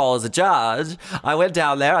 Warhol as a judge. I went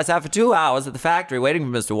down there. I sat for 2 hours at the factory waiting for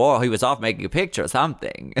Mr. Warhol. He was off making a picture or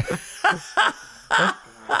something.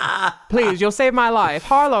 Please, you'll save my life.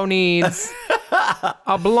 Harlow needs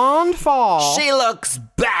a blonde fall. She looks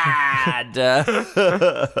bad.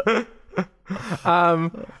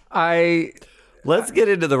 Let's get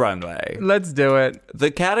into the runway. Let's do it. The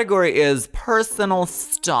category is personal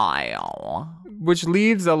style. Which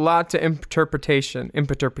leaves a lot to interpretation.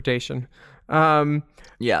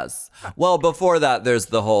 Yes. Well, before that, there's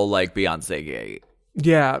the whole, like, Beyonce gate.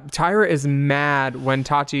 Yeah. Tyra is mad when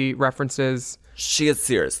Tati references... She is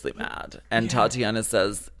seriously mad. And Tatiana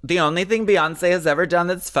says, the only thing Beyonce has ever done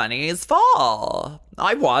that's funny is fall.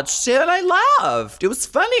 I watched it and I laughed. It was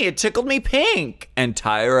funny. It tickled me pink. And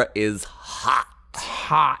Tyra is hot.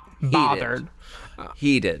 Bothered.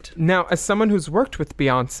 Heated. Now, as someone who's worked with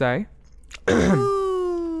Beyonce,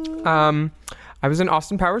 I was in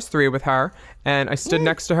Austin Powers 3 with her, and I stood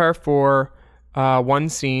next to her for one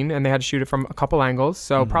scene, and they had to shoot it from a couple angles,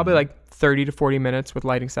 so probably like 30 to 40 minutes with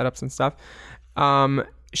lighting setups and stuff.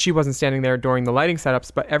 She wasn't standing there during the lighting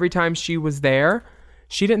setups, but every time she was there,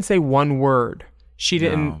 she didn't say one word. She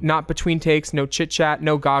didn't, not between takes, no chit chat,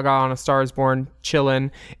 no Gaga on A Star Is Born,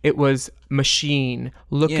 chillin'. It was machine,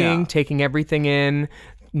 looking, taking everything in,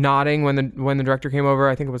 nodding when the director came over.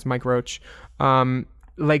 I think it was Mike Roach.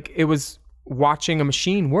 Like it was watching a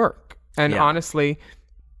machine work. And honestly,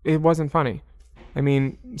 it wasn't funny. I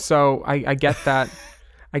mean, so I get that.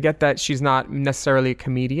 I get that she's not necessarily a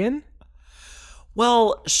comedian.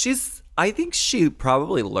 Well, I think she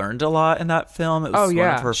probably learned a lot in that film. It was one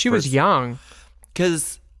of her she was young.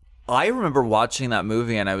 Because I remember watching that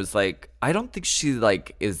movie and I was like, I don't think she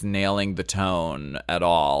like is nailing the tone at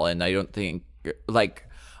all. And I don't think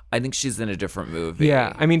I think she's in a different movie.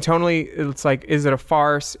 Yeah. I mean, tonally, it's like, is it a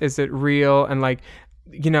farce? Is it real? And like,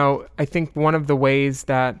 you know, I think one of the ways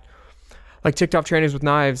that like TikTok Trainers with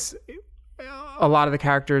Knives, a lot of the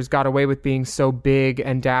characters got away with being so big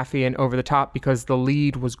and daffy and over the top because the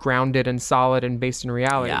lead was grounded and solid and based in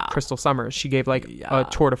reality. Yeah. Crystal Summers, she gave like a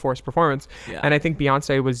tour de force performance. Yeah. And I think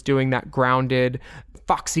Beyonce was doing that grounded,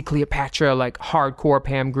 foxy Cleopatra, like hardcore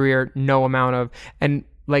Pam Grier, no amount of, and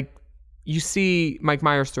like you see Mike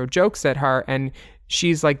Myers throw jokes at her and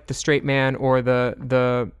she's like the straight man or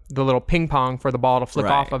the little ping pong for the ball to flick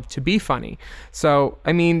off of to be funny. So,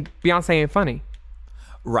 I mean, Beyonce ain't funny.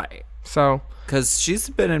 Right. So... Because she's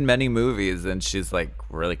been in many movies and she's like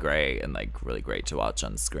really great and like really great to watch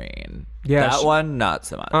on screen. Yeah, that one, not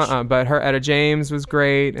so much. But her Etta James was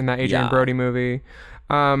great in that Adrian Brody movie.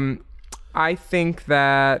 I think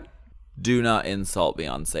that... Do not insult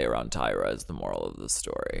Beyonce around Tyra is the moral of the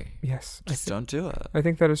story. Yes. Just don't do it. I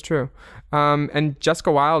think that is true. And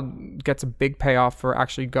Jessica Wilde gets a big payoff for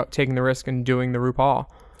actually taking the risk and doing the RuPaul.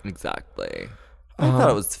 Exactly. I thought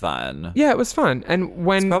it was fun. Yeah, it was fun. And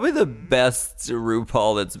when... It's probably the best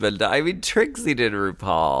RuPaul that's been done. I mean, Trixie did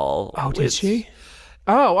RuPaul. Oh, did she?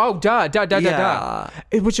 Duh.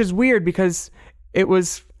 Which is weird because it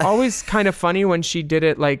was always kind of funny when she did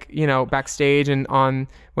it, like, you know, backstage and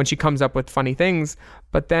when she comes up with funny things.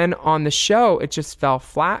 But then on the show, it just fell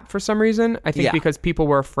flat for some reason. I think because people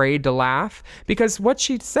were afraid to laugh because what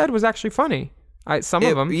she said was actually funny. Some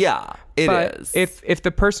of them. Yeah, it is. If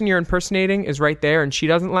the person you're impersonating is right there and she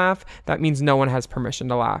doesn't laugh, that means no one has permission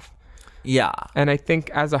to laugh. Yeah. And I think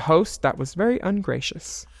as a host, that was very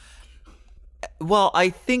ungracious. Well, I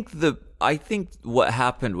think what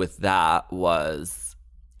happened with that was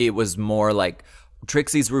it was more like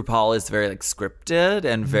Trixie's RuPaul is very like scripted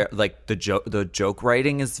and very like the joke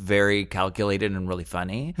writing is very calculated and really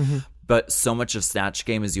funny. But so much of Snatch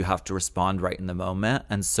Game is you have to respond right in the moment,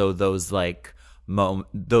 and so those like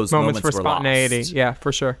those moments for were spontaneity. lost. Yeah,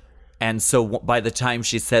 for sure. And so by the time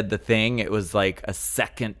she said the thing, it was like a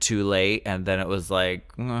second too late, and then it was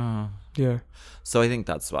like, Yeah. So I think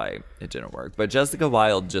that's why it didn't work. But Jessica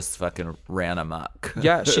Wilde just fucking ran amok.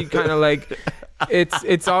 Yeah, she kind of like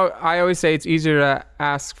it's all. I always say it's easier to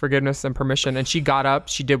ask forgiveness than permission. And she got up,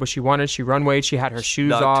 she did what she wanted, she runwayed, she had her shoes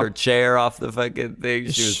Knocked off, her chair off the fucking thing.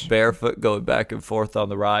 She was barefoot going back and forth on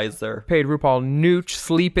the riser. paid RuPaul nooch,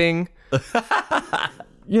 sleeping.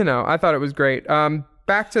 You know, I thought it was great.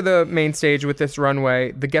 Back to the main stage with this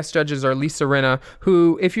runway. The guest judges are Lisa Rinna,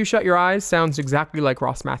 who, if you shut your eyes, sounds exactly like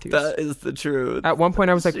Ross Matthews. That is the truth. At one point,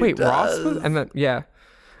 I was like, She "Wait, Ross?" does. And then, yeah.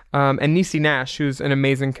 And Niecy Nash, who's an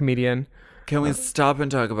amazing comedian. Can we stop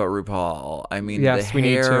and talk about RuPaul? I mean, Yes, the we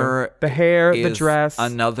need hair to. The hair, the is dress.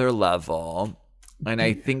 another level. And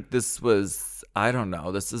I think this was, I don't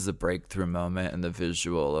know, this is a breakthrough moment in the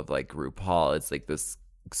visual of like RuPaul. It's like this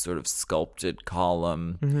sort of sculpted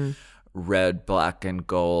column, red, black, and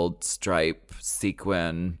gold stripe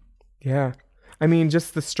sequin. Yeah. I mean,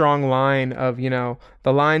 just the strong line of, you know,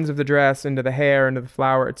 the lines of the dress into the hair, into the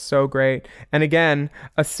flower. It's so great. And again,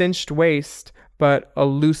 a cinched waist, but a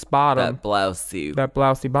loose bottom. That blousey That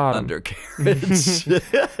blousey bottom. undercarriage.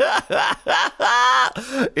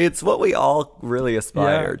 It's what we all really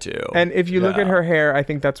aspire to. And if you look at her hair, I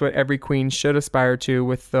think that's what every queen should aspire to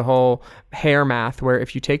with the whole hair math, where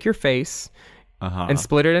if you take your face and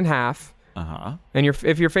split it in half, and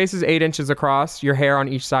if your face is 8 inches across, your hair on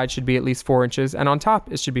each side should be at least 4 inches, and on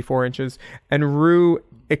top it should be 4 inches. And Rue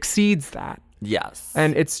exceeds that. Yes.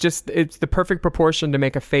 And it's the perfect proportion to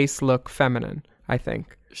make a face look feminine, I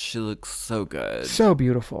think. She looks so good. So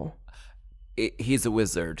beautiful. He's a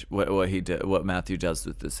wizard. What Matthew does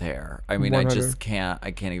with his hair. I mean, 100.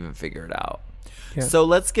 I can't even figure it out. Yeah. So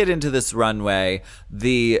let's get into this runway.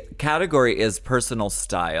 The category is personal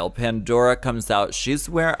style. Pandora comes out. She's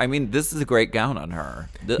this is a great gown on her.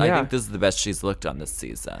 I Yeah. think this is the best she's looked on this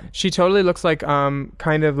season. She totally looks like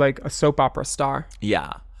kind of like a soap opera star.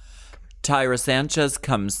 Yeah. Tyra Sanchez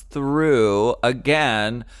comes through.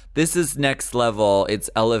 Again, this is next level. It's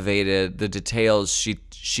elevated. The details, she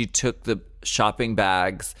took the shopping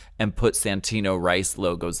bags and put Santino Rice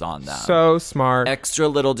logos on them. So smart. Extra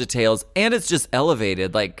little details. And it's just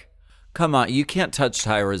elevated. Like, come on. You can't touch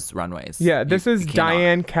Tyra's runways. Yeah, this is you cannot.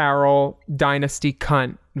 Diane Carroll Dynasty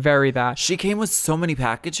cunt. Very that. She came with so many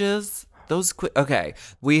packages. Okay.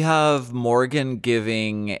 We have Morgan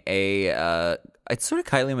giving it's sort of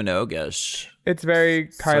Kylie Minogue-ish. It's very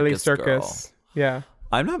Kylie Circus Circus. Yeah.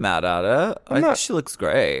 I'm not mad at it. I think she looks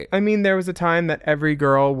great. I mean, there was a time that every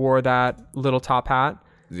girl wore that little top hat.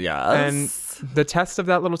 Yes. And the test of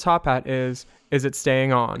that little top hat is it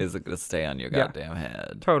staying on? Is it going to stay on your Yeah. goddamn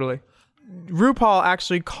head? Totally. RuPaul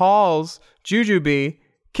actually calls Jujubee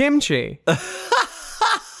Kimchi.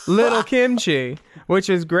 Little Kimchi, which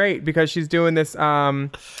is great because she's doing this.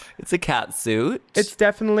 It's a cat suit. It's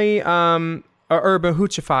definitely a urban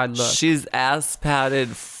hoochified look. She's ass padded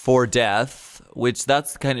for death, which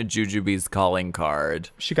that's kind of Jujubee's calling card.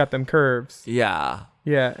 She got them curves. Yeah.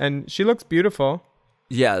 Yeah, and she looks beautiful.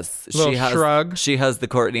 Yes. Little shrug. She has the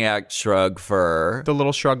Courtney Act shrug fur. The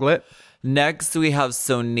little shruglet. Next, we have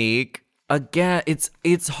Sonique. Again,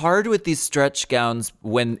 it's hard with these stretch gowns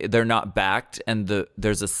when they're not backed and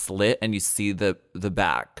there's a slit and you see the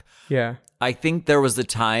back. Yeah. I think there was a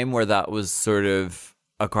time where that was sort of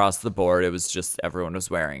across the board. It was just everyone was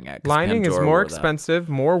wearing it. 'cause Lining is Pandora more wore that. expensive,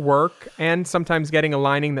 more work, and sometimes getting a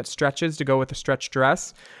lining that stretches to go with a stretched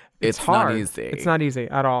dress. It's not hard. easy. It's not easy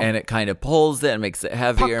at all. And it kind of pulls it and makes it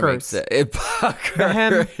heavier. Puckers. It puckers. The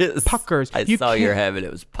hem puckers. I You saw your can't- hem and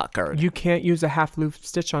it was puckered. you can't use a half loop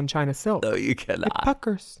stitch on China silk. No, you cannot. It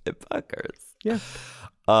puckers. It puckers. Yeah.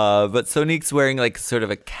 But Sonique's wearing like sort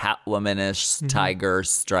of a Catwomanish Mm-hmm. tiger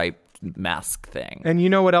striped mask thing. And you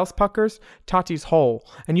know what else puckers? Tati's hole.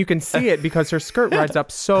 And you can see it because her skirt rides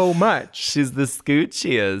up so much. She's the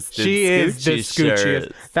scoochiest. in She is the Scoochie scoochiest.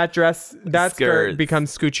 shirts. That dress, that skirt Skirts.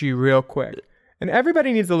 becomes scoochy real quick. And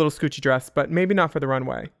everybody needs a little scoochy dress, but maybe not for the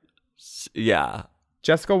runway. Yeah.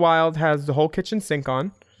 Jessica Wilde has the whole kitchen sink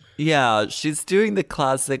on. Yeah, she's doing the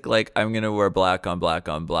classic, like, I'm going to wear black on black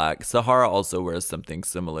on black. Sahara also wears something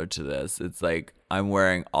similar to this. It's like I'm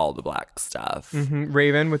wearing all the black stuff.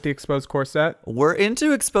 Raven with the exposed corset. We're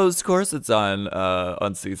into exposed corsets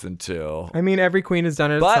on season 2. I mean, every queen has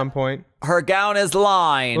done it But at some point. her gown is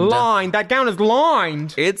lined. Lined. That gown is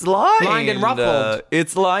lined. It's lined. Lined and ruffled.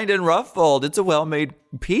 It's lined and ruffled. It's a well-made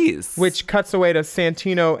piece. Which cuts away to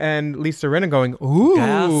Santino and Lisa Rinna going, ooh.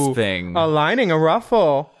 Gasping. A lining, a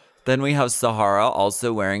ruffle. Then we have Sahara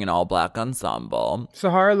also wearing an all-black ensemble.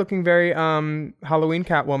 Sahara looking very Halloween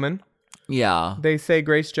Catwoman. Yeah. They say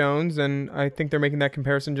Grace Jones, and I think they're making that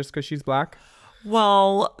comparison just because she's black.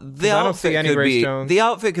 Well, the I don't see outfit any could Grace be Jones. the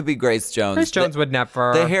outfit could be Grace Jones. Grace Jones would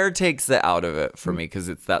never. The hair takes it out of it for me because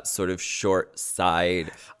it's that sort of short side.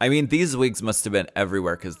 I mean, these wigs must have been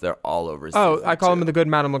everywhere because they're all over. Oh, I call season them the good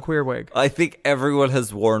Madame LaQueer wig. 2. I think everyone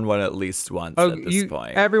has worn one at least once at this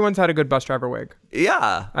point. Everyone's had a good bus driver wig.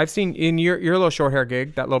 Yeah. I've seen in your little short hair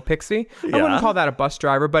gig, that little pixie. I wouldn't call that a bus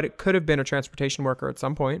driver, but it could have been a transportation worker at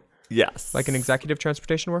some point. Yes. Like an executive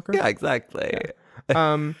transportation worker. Yeah, exactly.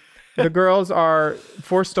 The girls are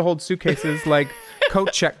forced to hold suitcases like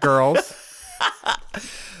coat check girls.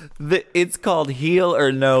 It's called heel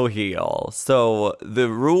or no heel. So the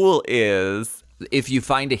rule is if you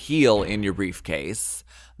find a heel in your briefcase,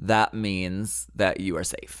 that means that you are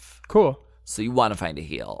safe. Cool. So you want to find a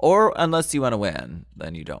heel. Or unless you want to win,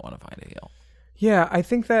 then you don't want to find a heel. Yeah, I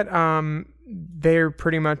think that they're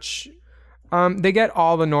pretty much... they get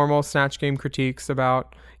all the normal Snatch Game critiques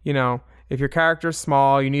about, if your character's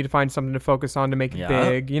small, you need to find something to focus on to make it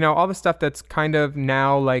big. All the stuff that's kind of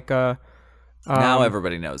now like a... now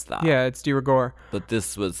everybody knows that. Yeah, it's de rigueur. But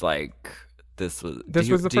this was the first one. De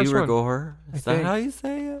rigueur? Is that think. how you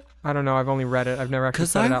say it? I don't know. I've only read it. I've never actually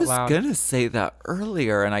Because said it I out was loud. going to say that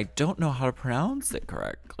earlier, and I don't know how to pronounce it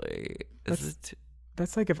correctly.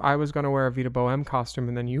 That's like if I was going to wear a Vita Bohème costume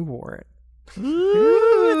and then you wore it.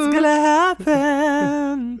 Ooh, it's gonna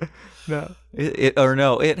happen. No.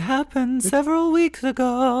 It happened several weeks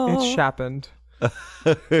ago. It's happened.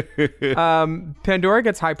 Pandora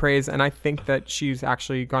gets high praise, and I think that she's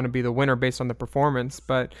actually going to be the winner based on the performance,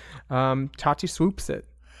 but Tati swoops it.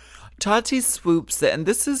 And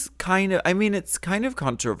this is it's kind of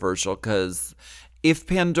controversial because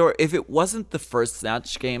if it wasn't the first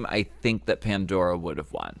Snatch Game, I think that Pandora would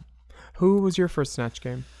have won. Who was your first Snatch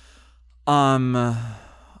Game? Lady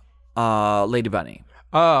Bunny.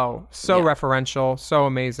 Oh, so referential, so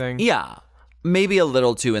amazing. Yeah. Maybe a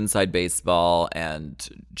little too inside baseball, and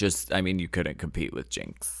just, you couldn't compete with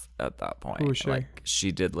Jinx at that point. Who was she?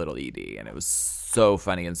 She did Little Edie, and it was so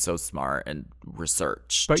funny and so smart and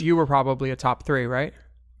researched. But you were probably a top 3, right?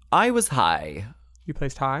 I was high. You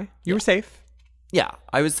placed high? You were safe? Yeah,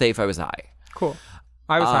 I was safe. I was high. Cool.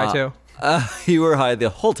 I was high too. You were high the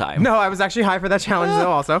whole time. No, I was actually high for that challenge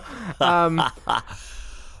though also.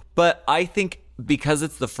 But I think because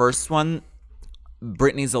it's the first one,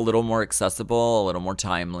 Britney's a little more accessible, a little more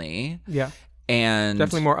timely. Yeah. And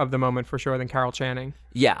definitely more of the moment for sure than Carol Channing.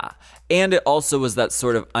 Yeah. And it also was that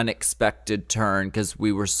sort of unexpected turn because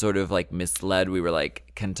we were sort of like misled. We were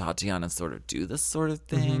like, can Tatiana sort of do this sort of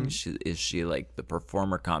thing? Is she like the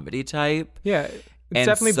performer comedy type? Yeah. It's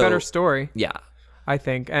definitely a better story. Yeah. I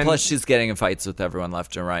think. And plus she's getting in fights with everyone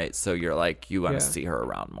left and right. So you're like, you want to see her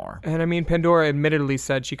around more. And Pandora admittedly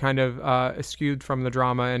said she kind of eschewed from the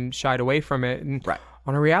drama and shied away from it. And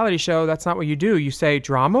on a reality show, that's not what you do. You say,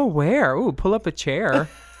 drama where? Ooh, pull up a chair.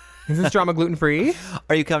 Is this drama gluten-free?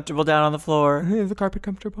 Are you comfortable down on the floor? Is the carpet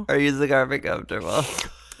comfortable? Is the carpet comfortable?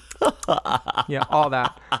 Yeah, all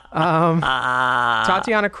that.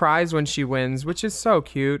 Tatiana cries when she wins, which is so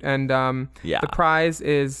cute. And the prize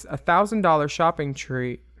is $1,000 shopping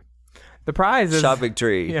treat. The prize is shopping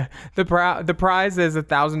tree. Yeah, the prize is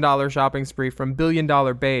 $1,000 shopping spree from $1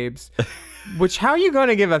 Billion Babes. Which how are you going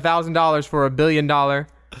to give $1,000 for $1 billion?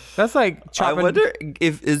 That's like chopping. I wonder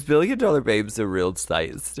if is $1 Billion Babes a real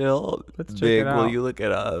site still? Let's check Big, it out. will you look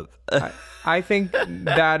it up? I think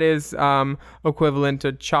that is equivalent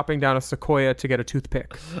to chopping down a sequoia to get a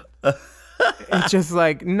toothpick. It's just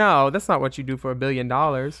like, no, that's not what you do for $1 billion.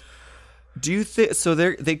 Do you think so?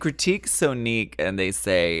 They critique Sonique and they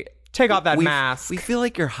say, take off that mask. We feel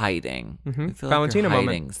like you're hiding. Mm-hmm. We feel Valentina like you're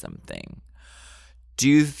hiding something. Do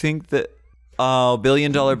you think that $1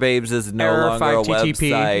 Billion Babes is no Error longer a 5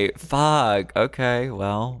 TTP. website? Fuck. Okay.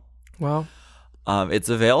 Well. It's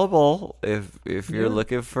available if you're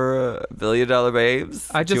looking for $1 Billion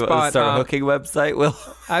Babes. I just do you want bought to start a hooking website. Will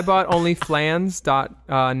I bought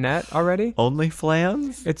OnlyFlans.net already.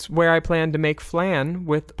 OnlyFlans? It's where I plan to make flan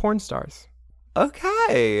with porn stars.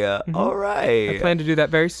 Okay. All right. I plan to do that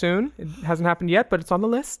very soon. It hasn't happened yet, but it's on the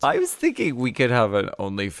list. I was thinking we could have an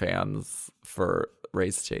OnlyFans for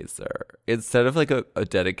Race Chaser. Instead of like a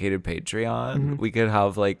dedicated Patreon, we could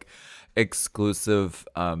have like exclusive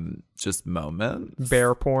just moments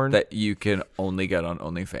Bear porn. that you can only get on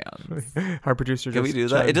OnlyFans. Our producer Can we just do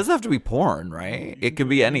that? tried- It doesn't have to be porn, right? It could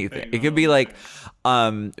be anything. It could be like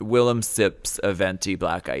Willem sips a venti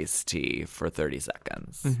black iced tea for 30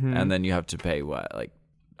 seconds. And then you have to pay what? Like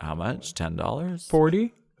how much? $10?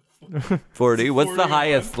 40? 40? What's the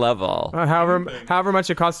highest level? However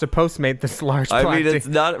much it costs to Postmate this large I black mean, tea. it's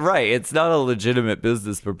not right. It's not a legitimate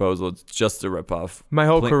business proposal. It's just a ripoff. My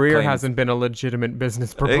whole career claims- hasn't been a legitimate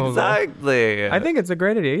business proposal. Exactly. I think it's a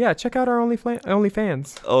great idea. Yeah, check out our OnlyFans.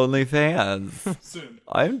 OnlyFans. Soon.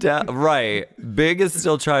 I'm down. Right. Big is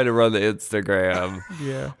still trying to run the Instagram.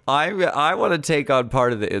 Yeah. I want to take on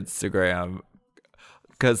part of the Instagram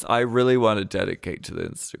because I really want to dedicate to the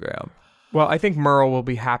Instagram. Well, I think Merle will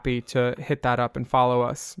be happy to hit that up and follow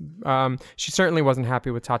us. She certainly wasn't happy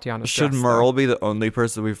with Tatiana's Should dress, Merle be the only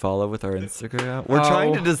person we follow with our Instagram? We're Oh.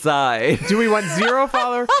 trying to decide. though. Do we want 0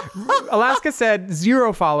 followers? Alaska said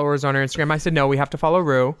 0 followers on her Instagram. I said, no, we have to follow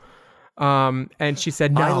Rue. And she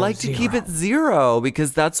said, no, I like to keep it 0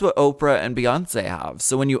 because that's what Oprah and Beyonce have.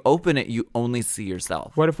 So when you open it, you only see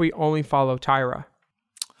yourself. What if we only follow Tyra?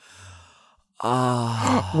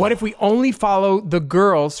 What if we only follow the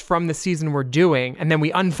girls from the season we're doing and then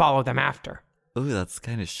we unfollow them after? Ooh, that's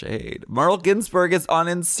kind of shade. Merle Ginsburg is on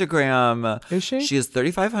Instagram. Is she? She has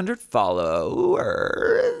 3,500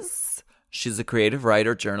 followers. She's a creative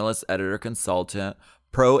writer, journalist, editor, consultant,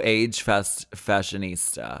 pro-age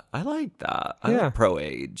fashionista. I like that. I Yeah. like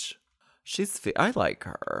pro-age. I like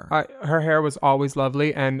her. Her hair was always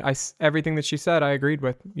lovely, and everything that she said, I agreed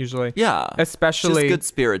with, usually. Yeah. Especially- She's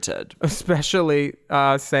good-spirited. Especially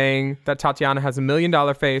saying that Tatiana has $1 million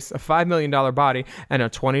face, a $5 million body, and a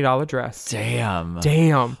 $20 dress. Damn.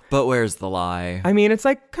 Damn. But where's the lie? I mean, it's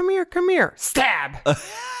like, come here, stab.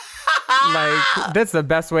 Like, that's the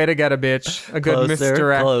best way to get a bitch. A good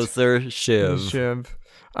misdirect. Closer, Shiv. Shiv.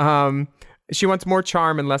 She wants more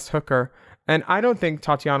charm and less hooker. And I don't think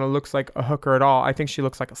Tatiana looks like a hooker at all. I think she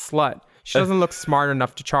looks like a slut. She doesn't look smart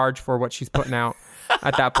enough to charge for what she's putting out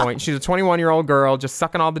at that point. She's a 21-year-old girl just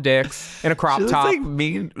sucking all the dicks in a crop She looks top.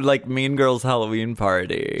 like Mean Girls Halloween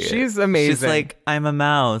party. She's amazing. She's like, I'm a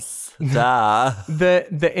mouse. Duh.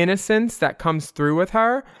 The innocence that comes through with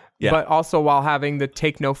her, Yeah. but also while having the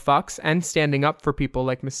take no fucks and standing up for people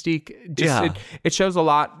like Mystique. It shows a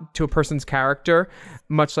lot to a person's character,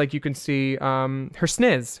 much like you can see her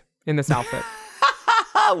sniz in this outfit.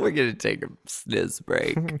 We're going to take a sniz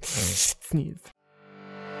break. Sneeze.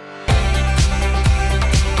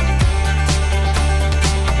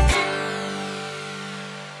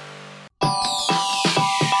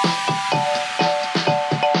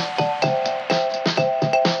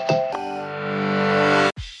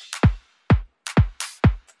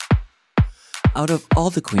 Out of all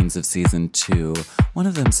the queens of season 2, one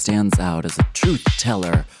of them stands out as a truth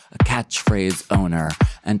teller, a catchphrase owner,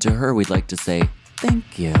 and to her we'd like to say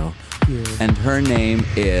thank you. And her name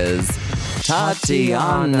is Tatiana.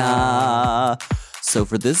 So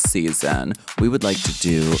for this season, we would like to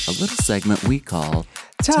do a little segment we call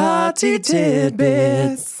Tati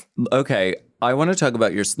Tidbits. Okay, I want to talk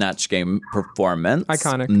about your Snatch Game performance.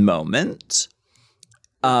 Iconic. Moment.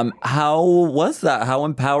 How was that? How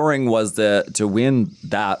empowering was it to win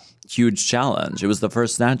that huge challenge? It was the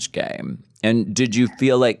first Snatch Game. And did you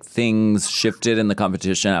feel like things shifted in the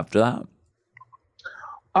competition after that?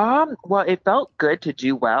 Well, it felt good to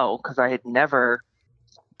do well because I had never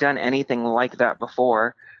done anything like that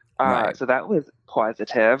before. Right. So that was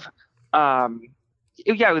positive.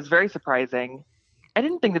 It was very surprising. I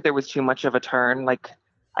didn't think that there was too much of a turn. Like,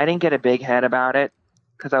 I didn't get a big head about it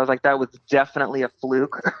because I was like, that was definitely a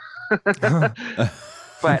fluke. But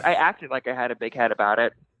I acted like I had a big head about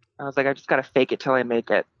it. I was like, I just got to fake it till I make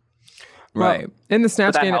it. Right. Well, in the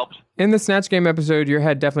Snatch that Game, helped. in the Snatch Game episode, your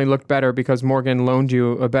head definitely looked better because Morgan loaned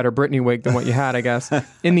you a better Britney wig than what you had, I guess.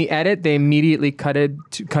 In the edit, they immediately cut to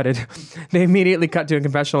a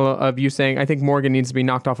confessional of you saying, "I think Morgan needs to be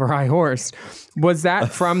knocked off her high horse." Was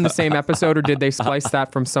that from the same episode, or did they splice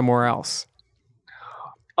that from somewhere else?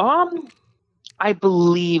 I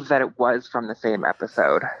believe that it was from the same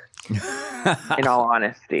episode. In all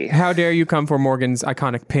honesty. How dare you come for Morgan's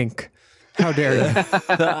iconic pink? How dare you?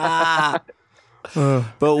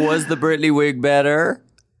 But was the Britney wig better?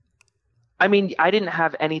 I mean, I didn't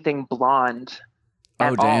have anything blonde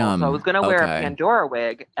at Oh, damn. all. So I was going to wear a Okay. Pandora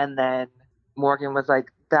wig. And then Morgan was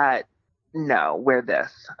like, no, wear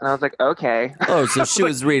this. And I was like, okay. Oh, so she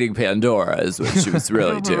was reading Pandora is what she was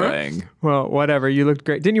really doing. Well, whatever. You looked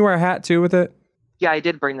great. Didn't you wear a hat too with it? Yeah, I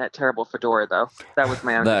did bring that terrible fedora though. That was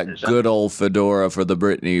my own That decision. good old fedora for the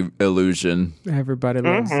Britney illusion. Everybody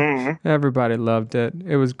loved it.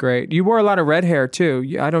 It was great. You wore a lot of red hair too.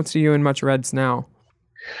 I don't see you in much reds now.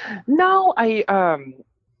 No,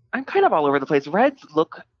 I'm kind of all over the place. Reds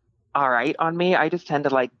look all right on me. I just tend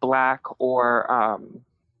to like black or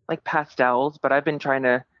like pastels, but I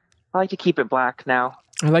like to keep it black now.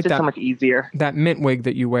 I like It's just that. so much easier. That mint wig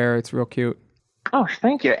that you wear. It's real cute. Oh,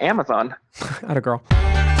 thank you. Amazon. Atta girl.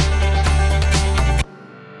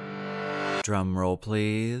 Drum roll,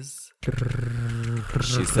 please.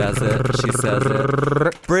 She says it. She says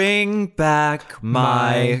it. Bring back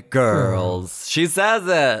my girls. She says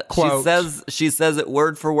it. Quote. She says it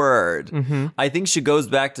word for word. I think she goes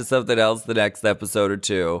back to something else the next episode or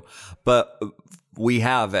two, but we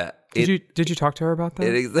have it. Did you talk to her about that?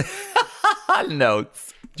 It is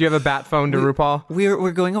notes. Do you have a bat phone to RuPaul?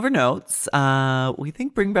 We're going over notes. We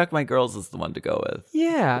think Bring Back My Girls is the one to go with.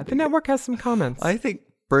 Yeah, the network has some comments. I think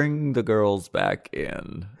Bring the Girls Back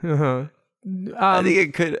In. Uh-huh. I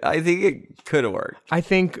think it could have worked. I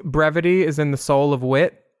think brevity is in the soul of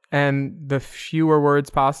wit, and the fewer words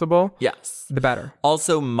possible, Yes. the better.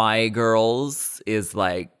 Also, My Girls is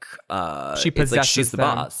like She it's like possesses she's the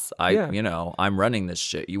them. boss. Yeah. I'm running this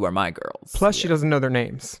shit. You are my girls. Plus, she doesn't know their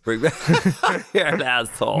names. Bring back. You're an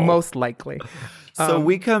asshole. Most likely. So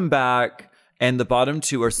we come back, and the bottom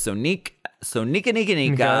two are Sonique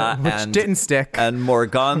Nika, Which and didn't stick. and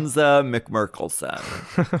Morganza McMurkelson.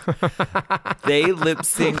 They lip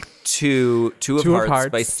sync to Two of Hearts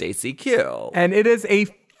by Stacey Q. And it is a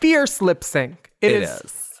fierce lip sync. It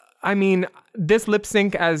is. I mean, this lip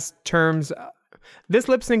sync in terms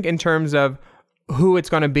of who it's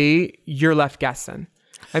going to be, you're left guessing.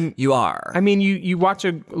 And You are. I mean, you watch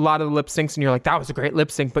a lot of the lip syncs and you're like, that was a great lip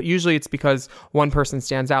sync. But usually it's because one person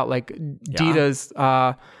stands out. Like Dita's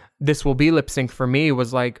This Will Be lip sync for me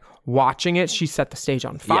was like watching it. She set the stage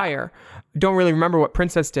on fire. Don't really remember what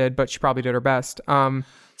Princess did, but she probably did her best.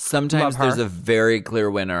 Sometimes love her. there's a very clear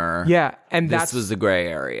winner. Yeah. And This was a gray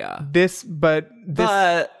area. but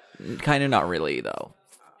Kind of not really, though.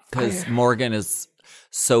 Because Morgan is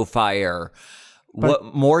so fire.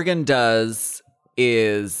 What Morgan does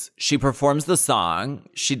is she performs the song.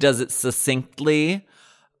 She does it succinctly,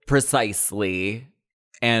 precisely,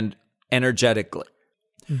 and energetically.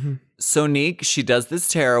 Sonique, she does this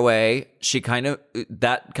tearaway.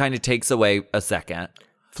 That kind of takes away a second.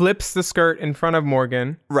 flips the skirt in front of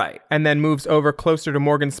Morgan. Right. And then moves over closer to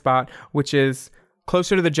Morgan's spot, which is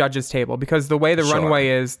closer to the judges' table, because the way the runway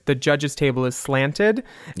is, the judges' table is slanted,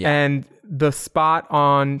 and the spot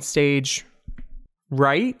on stage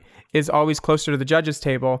right is always closer to the judges'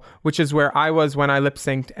 table, which is where I was when I lip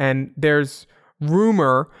synced. And there's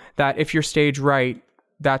rumor that if you're stage right,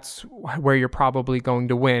 that's where you're probably going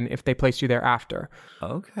to win if they place you there after.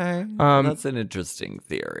 Okay. That's an interesting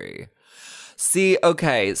theory. See,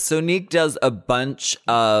 okay, Sonique does a bunch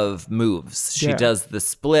of moves. She does the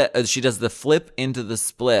split. She does the flip into the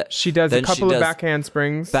split. She does a couple of back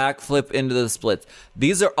handsprings. Backflip into the splits.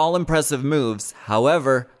 These are all impressive moves.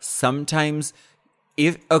 However, sometimes,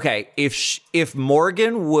 if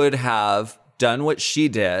Morgan would have done what she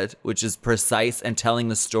did, which is precise and telling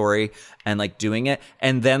the story and like doing it,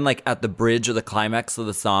 and then like at the bridge or the climax of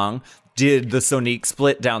the song, did the Sonique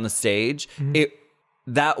split down the stage,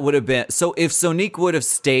 that would have been, so if Sonique would have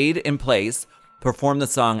stayed in place, performed the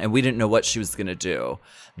song, and we didn't know what she was going to do,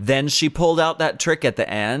 then she pulled out that trick at the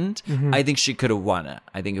end, I think she could have won it.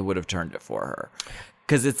 I think it would have turned it for her.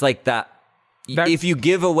 Because it's like that, if you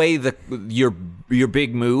give away your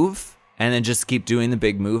big move and then just keep doing the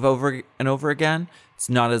big move over and over again, it's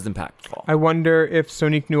not as impactful. I wonder if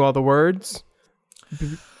Sonique knew all the words.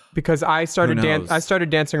 Because I started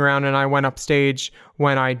dancing around, and I went up stage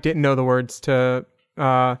when I didn't know the words to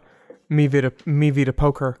Mi Vida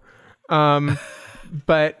Poker.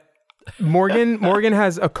 But Morgan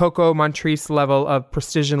has a Coco Montrese level of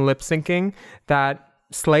precision lip syncing that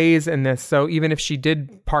slays in this. So even if she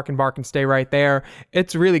did park and bark and stay right there,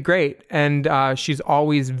 it's really great. And she's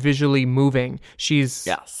always visually moving. She's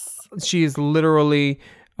literally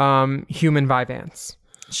human Vyvanse.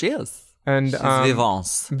 She is. And she's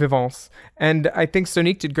Vivance. And I think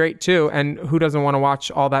Sonique did great too. And who doesn't want to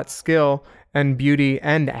watch all that skill and beauty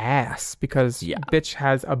and ass? Because bitch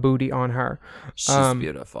has a booty on her. She's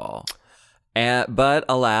beautiful. But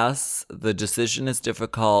alas, the decision is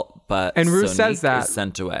difficult. But Rue Sonique says that is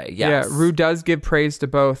sent away. Yes. Yeah, Rue does give praise to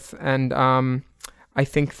both, and I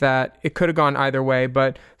think that it could have gone either way.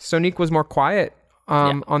 But Sonique was more quiet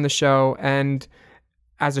on the show, and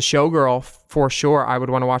as a showgirl, for sure, I would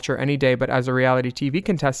want to watch her any day. But as a reality TV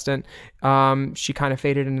contestant, she kind of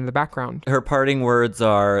faded into the background. Her parting words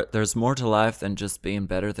are, "There's more to life than just being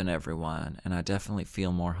better than everyone, and I definitely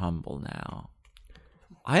feel more humble now."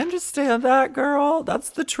 I understand that, girl.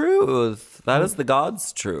 That's the truth. That is the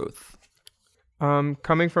God's truth.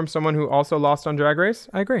 Coming from someone who also lost on Drag Race,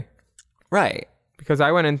 I agree. Right. Because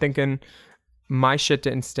I went in thinking my shit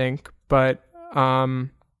didn't stink, but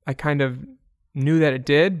I kind of knew that it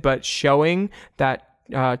did. But showing that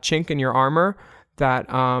chink in your armor, that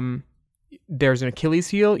there's an Achilles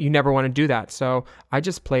heel, you never want to do that. So I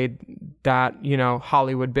just played that,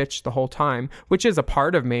 Hollywood bitch the whole time, which is a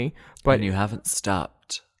part of me. But And you haven't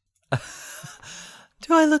stopped.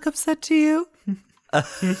 Do I look upset to you?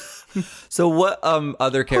 So what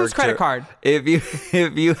other character? Whose credit card? If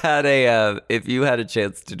you had a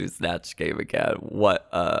chance to do Snatch Game again, what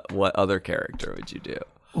other character would you do?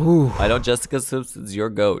 Ooh. I know Jessica Simpson's your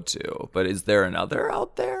go-to, but is there another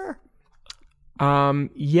out there?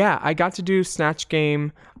 Yeah, I got to do Snatch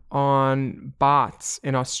Game on Bots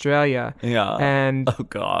in Australia. Yeah. And oh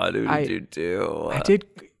God, who did you do? I did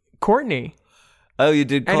Courtney. Oh, you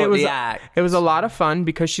did And Courtney. it was a lot of fun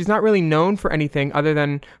because she's not really known for anything other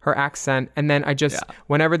than her accent. And then I just,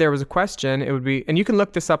 whenever there was a question, it would be, and you can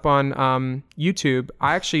look this up on YouTube.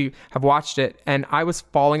 I actually have watched it, and I was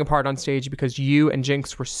falling apart on stage because you and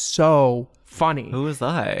Jinx were so funny. Who was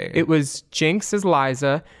I? It was Jinx as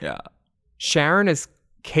Liza. Yeah. Sharon as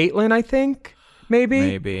Caitlyn, I think, maybe.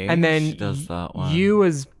 Maybe. And then she does that one. you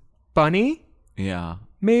as Bunny, Yeah.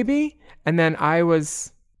 maybe. And then I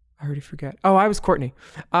already forget. Oh, I was Courtney.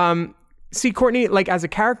 See, Courtney, like as a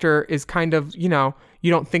character, is kind of, you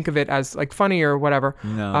don't think of it as like funny or whatever.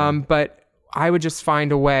 No. But I would just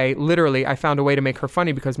find a way. Literally, I found a way to make her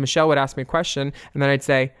funny because Michelle would ask me a question, and then I'd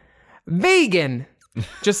say, "Vegan,"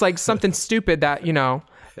 just like something stupid that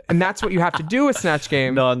And that's what you have to do with Snatch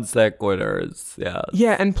Game. Non sequiturs. Yeah.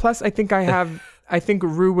 Yeah, and plus, I think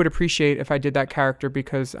Rue would appreciate if I did that character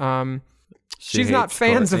because she's not hates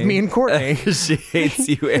fans of me and Courtney. She hates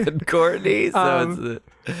you and Courtney. So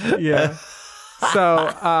Yeah.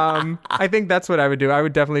 So I think that's what I would do. I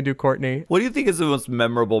would definitely do Courtney. What do you think is the most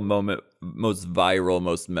memorable moment, most viral,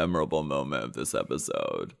 most memorable moment of this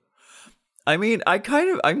episode? I mean, I'm kind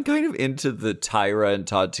of into the Tyra and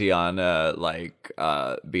Tatiana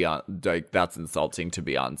beyond, like, that's insulting to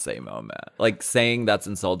Beyonce moment. Like saying that's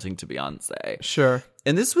insulting to Beyonce. Sure.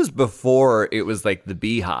 And this was before it was like the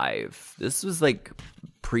Beehive. This was like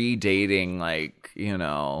predating, like,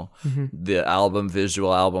 the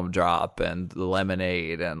visual album drop and the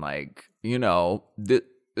Lemonade and like,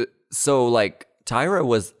 so like Tyra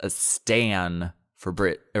was a stan for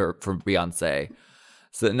Beyonce.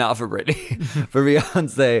 So not for Britney, for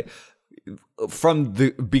Beyonce from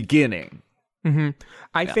the beginning. Mm-hmm.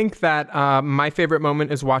 I think that my favorite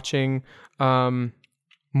moment is watching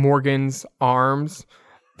Morgan's arms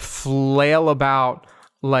flail about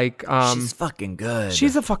like she's fucking good.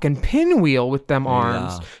 She's a fucking pinwheel with them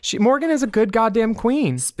arms. Yeah. Morgan is a good goddamn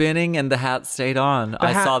queen. Spinning and the hat stayed on.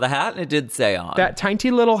 I saw the hat and it did stay on. That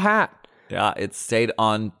tiny little hat. Yeah, it stayed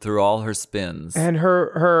on through all her spins. And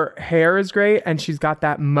her hair is great, and she's got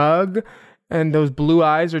that mug, and those blue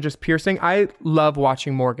eyes are just piercing. I love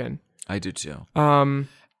watching Morgan. I do too. And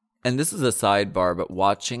this is a sidebar, but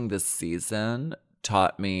watching this season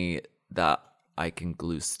taught me that I can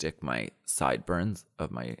glue stick my sideburns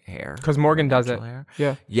of my hair. Because Morgan does it. Hair.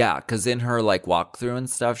 Yeah. Yeah, because in her like walkthrough and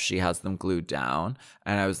stuff, she has them glued down.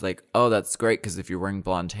 And I was like, oh, that's great, because if you're wearing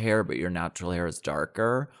blonde hair, but your natural hair is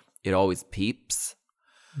darker, it always peeps.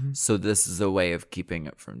 Mm-hmm. So this is a way of keeping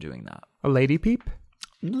it from doing that. A lady peep?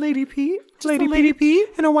 Lady peep? Lady peep?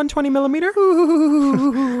 In a 120 millimeter?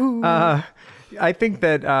 I think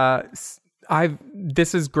that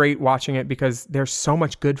this is great watching it because there's so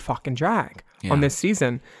much good fucking drag on this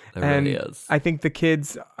season. There and really is. I think the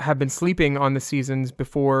kids have been sleeping on the seasons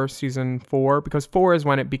before season 4 because 4 is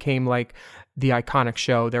when it became like the iconic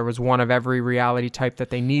show. There was one of every reality type that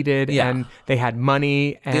they needed, and they had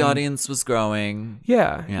money. And the audience was growing.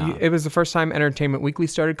 Yeah. It was the first time Entertainment Weekly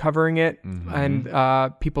started covering it, and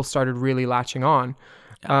people started really latching on.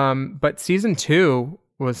 Yeah. But season 2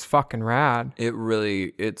 was fucking rad.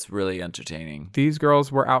 It's really entertaining. These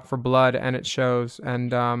girls were out for blood, and it shows.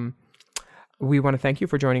 And we want to thank you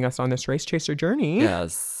for joining us on this Race Chaser journey.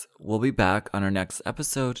 Yes. We'll be back on our next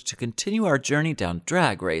episode to continue our journey down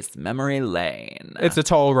Drag Race Memory Lane. It's a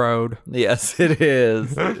toll road. Yes, it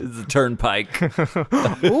is. It's a turnpike.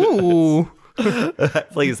 Ooh.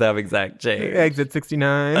 Please have exact change. Exit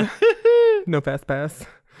 69. No fast pass.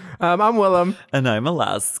 I'm Willem. And I'm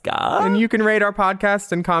Alaska. And you can rate our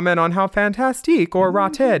podcast and comment on how fantastic or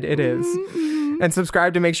rotted it is. And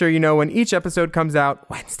subscribe to make sure you know when each episode comes out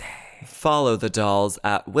Wednesday. Follow the dolls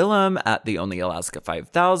at Willem at the Only Alaska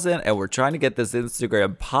 5000, and we're trying to get this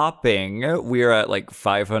Instagram popping. We're at like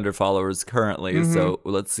 500 followers currently, so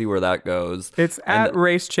let's see where that goes. It's at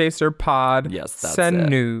Race Chaser Pod. Yes, that's Send it.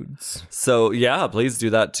 nudes. So yeah, please do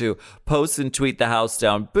that too. Post and tweet the house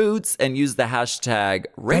down boots and use the hashtag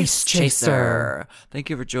Race Chaser. Thank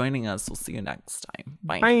you for joining us. We'll see you next time.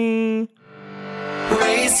 Bye.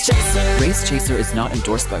 Race Chaser. Race Chaser is not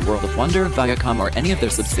endorsed by World of Wonder, Viacom, or any of their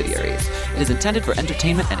subsidiaries. It is intended for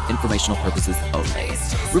entertainment and informational purposes only.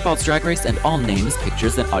 RuPaul's Drag Race and all names,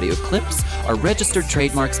 pictures, and audio clips are registered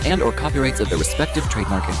trademarks and or copyrights of their respective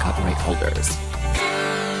trademark and copyright holders.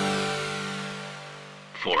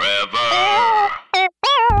 Forever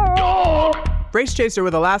Dog. Race Chaser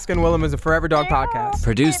with Alaska and Willem is a Forever Dog podcast.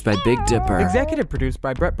 Produced by Big Dipper. Executive produced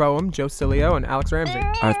by Brett Boehm, Joe Cilio, and Alex Ramsey.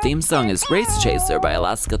 Our theme song is Race Chaser by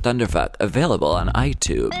Alaska Thunderfuck, available on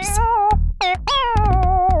iTunes.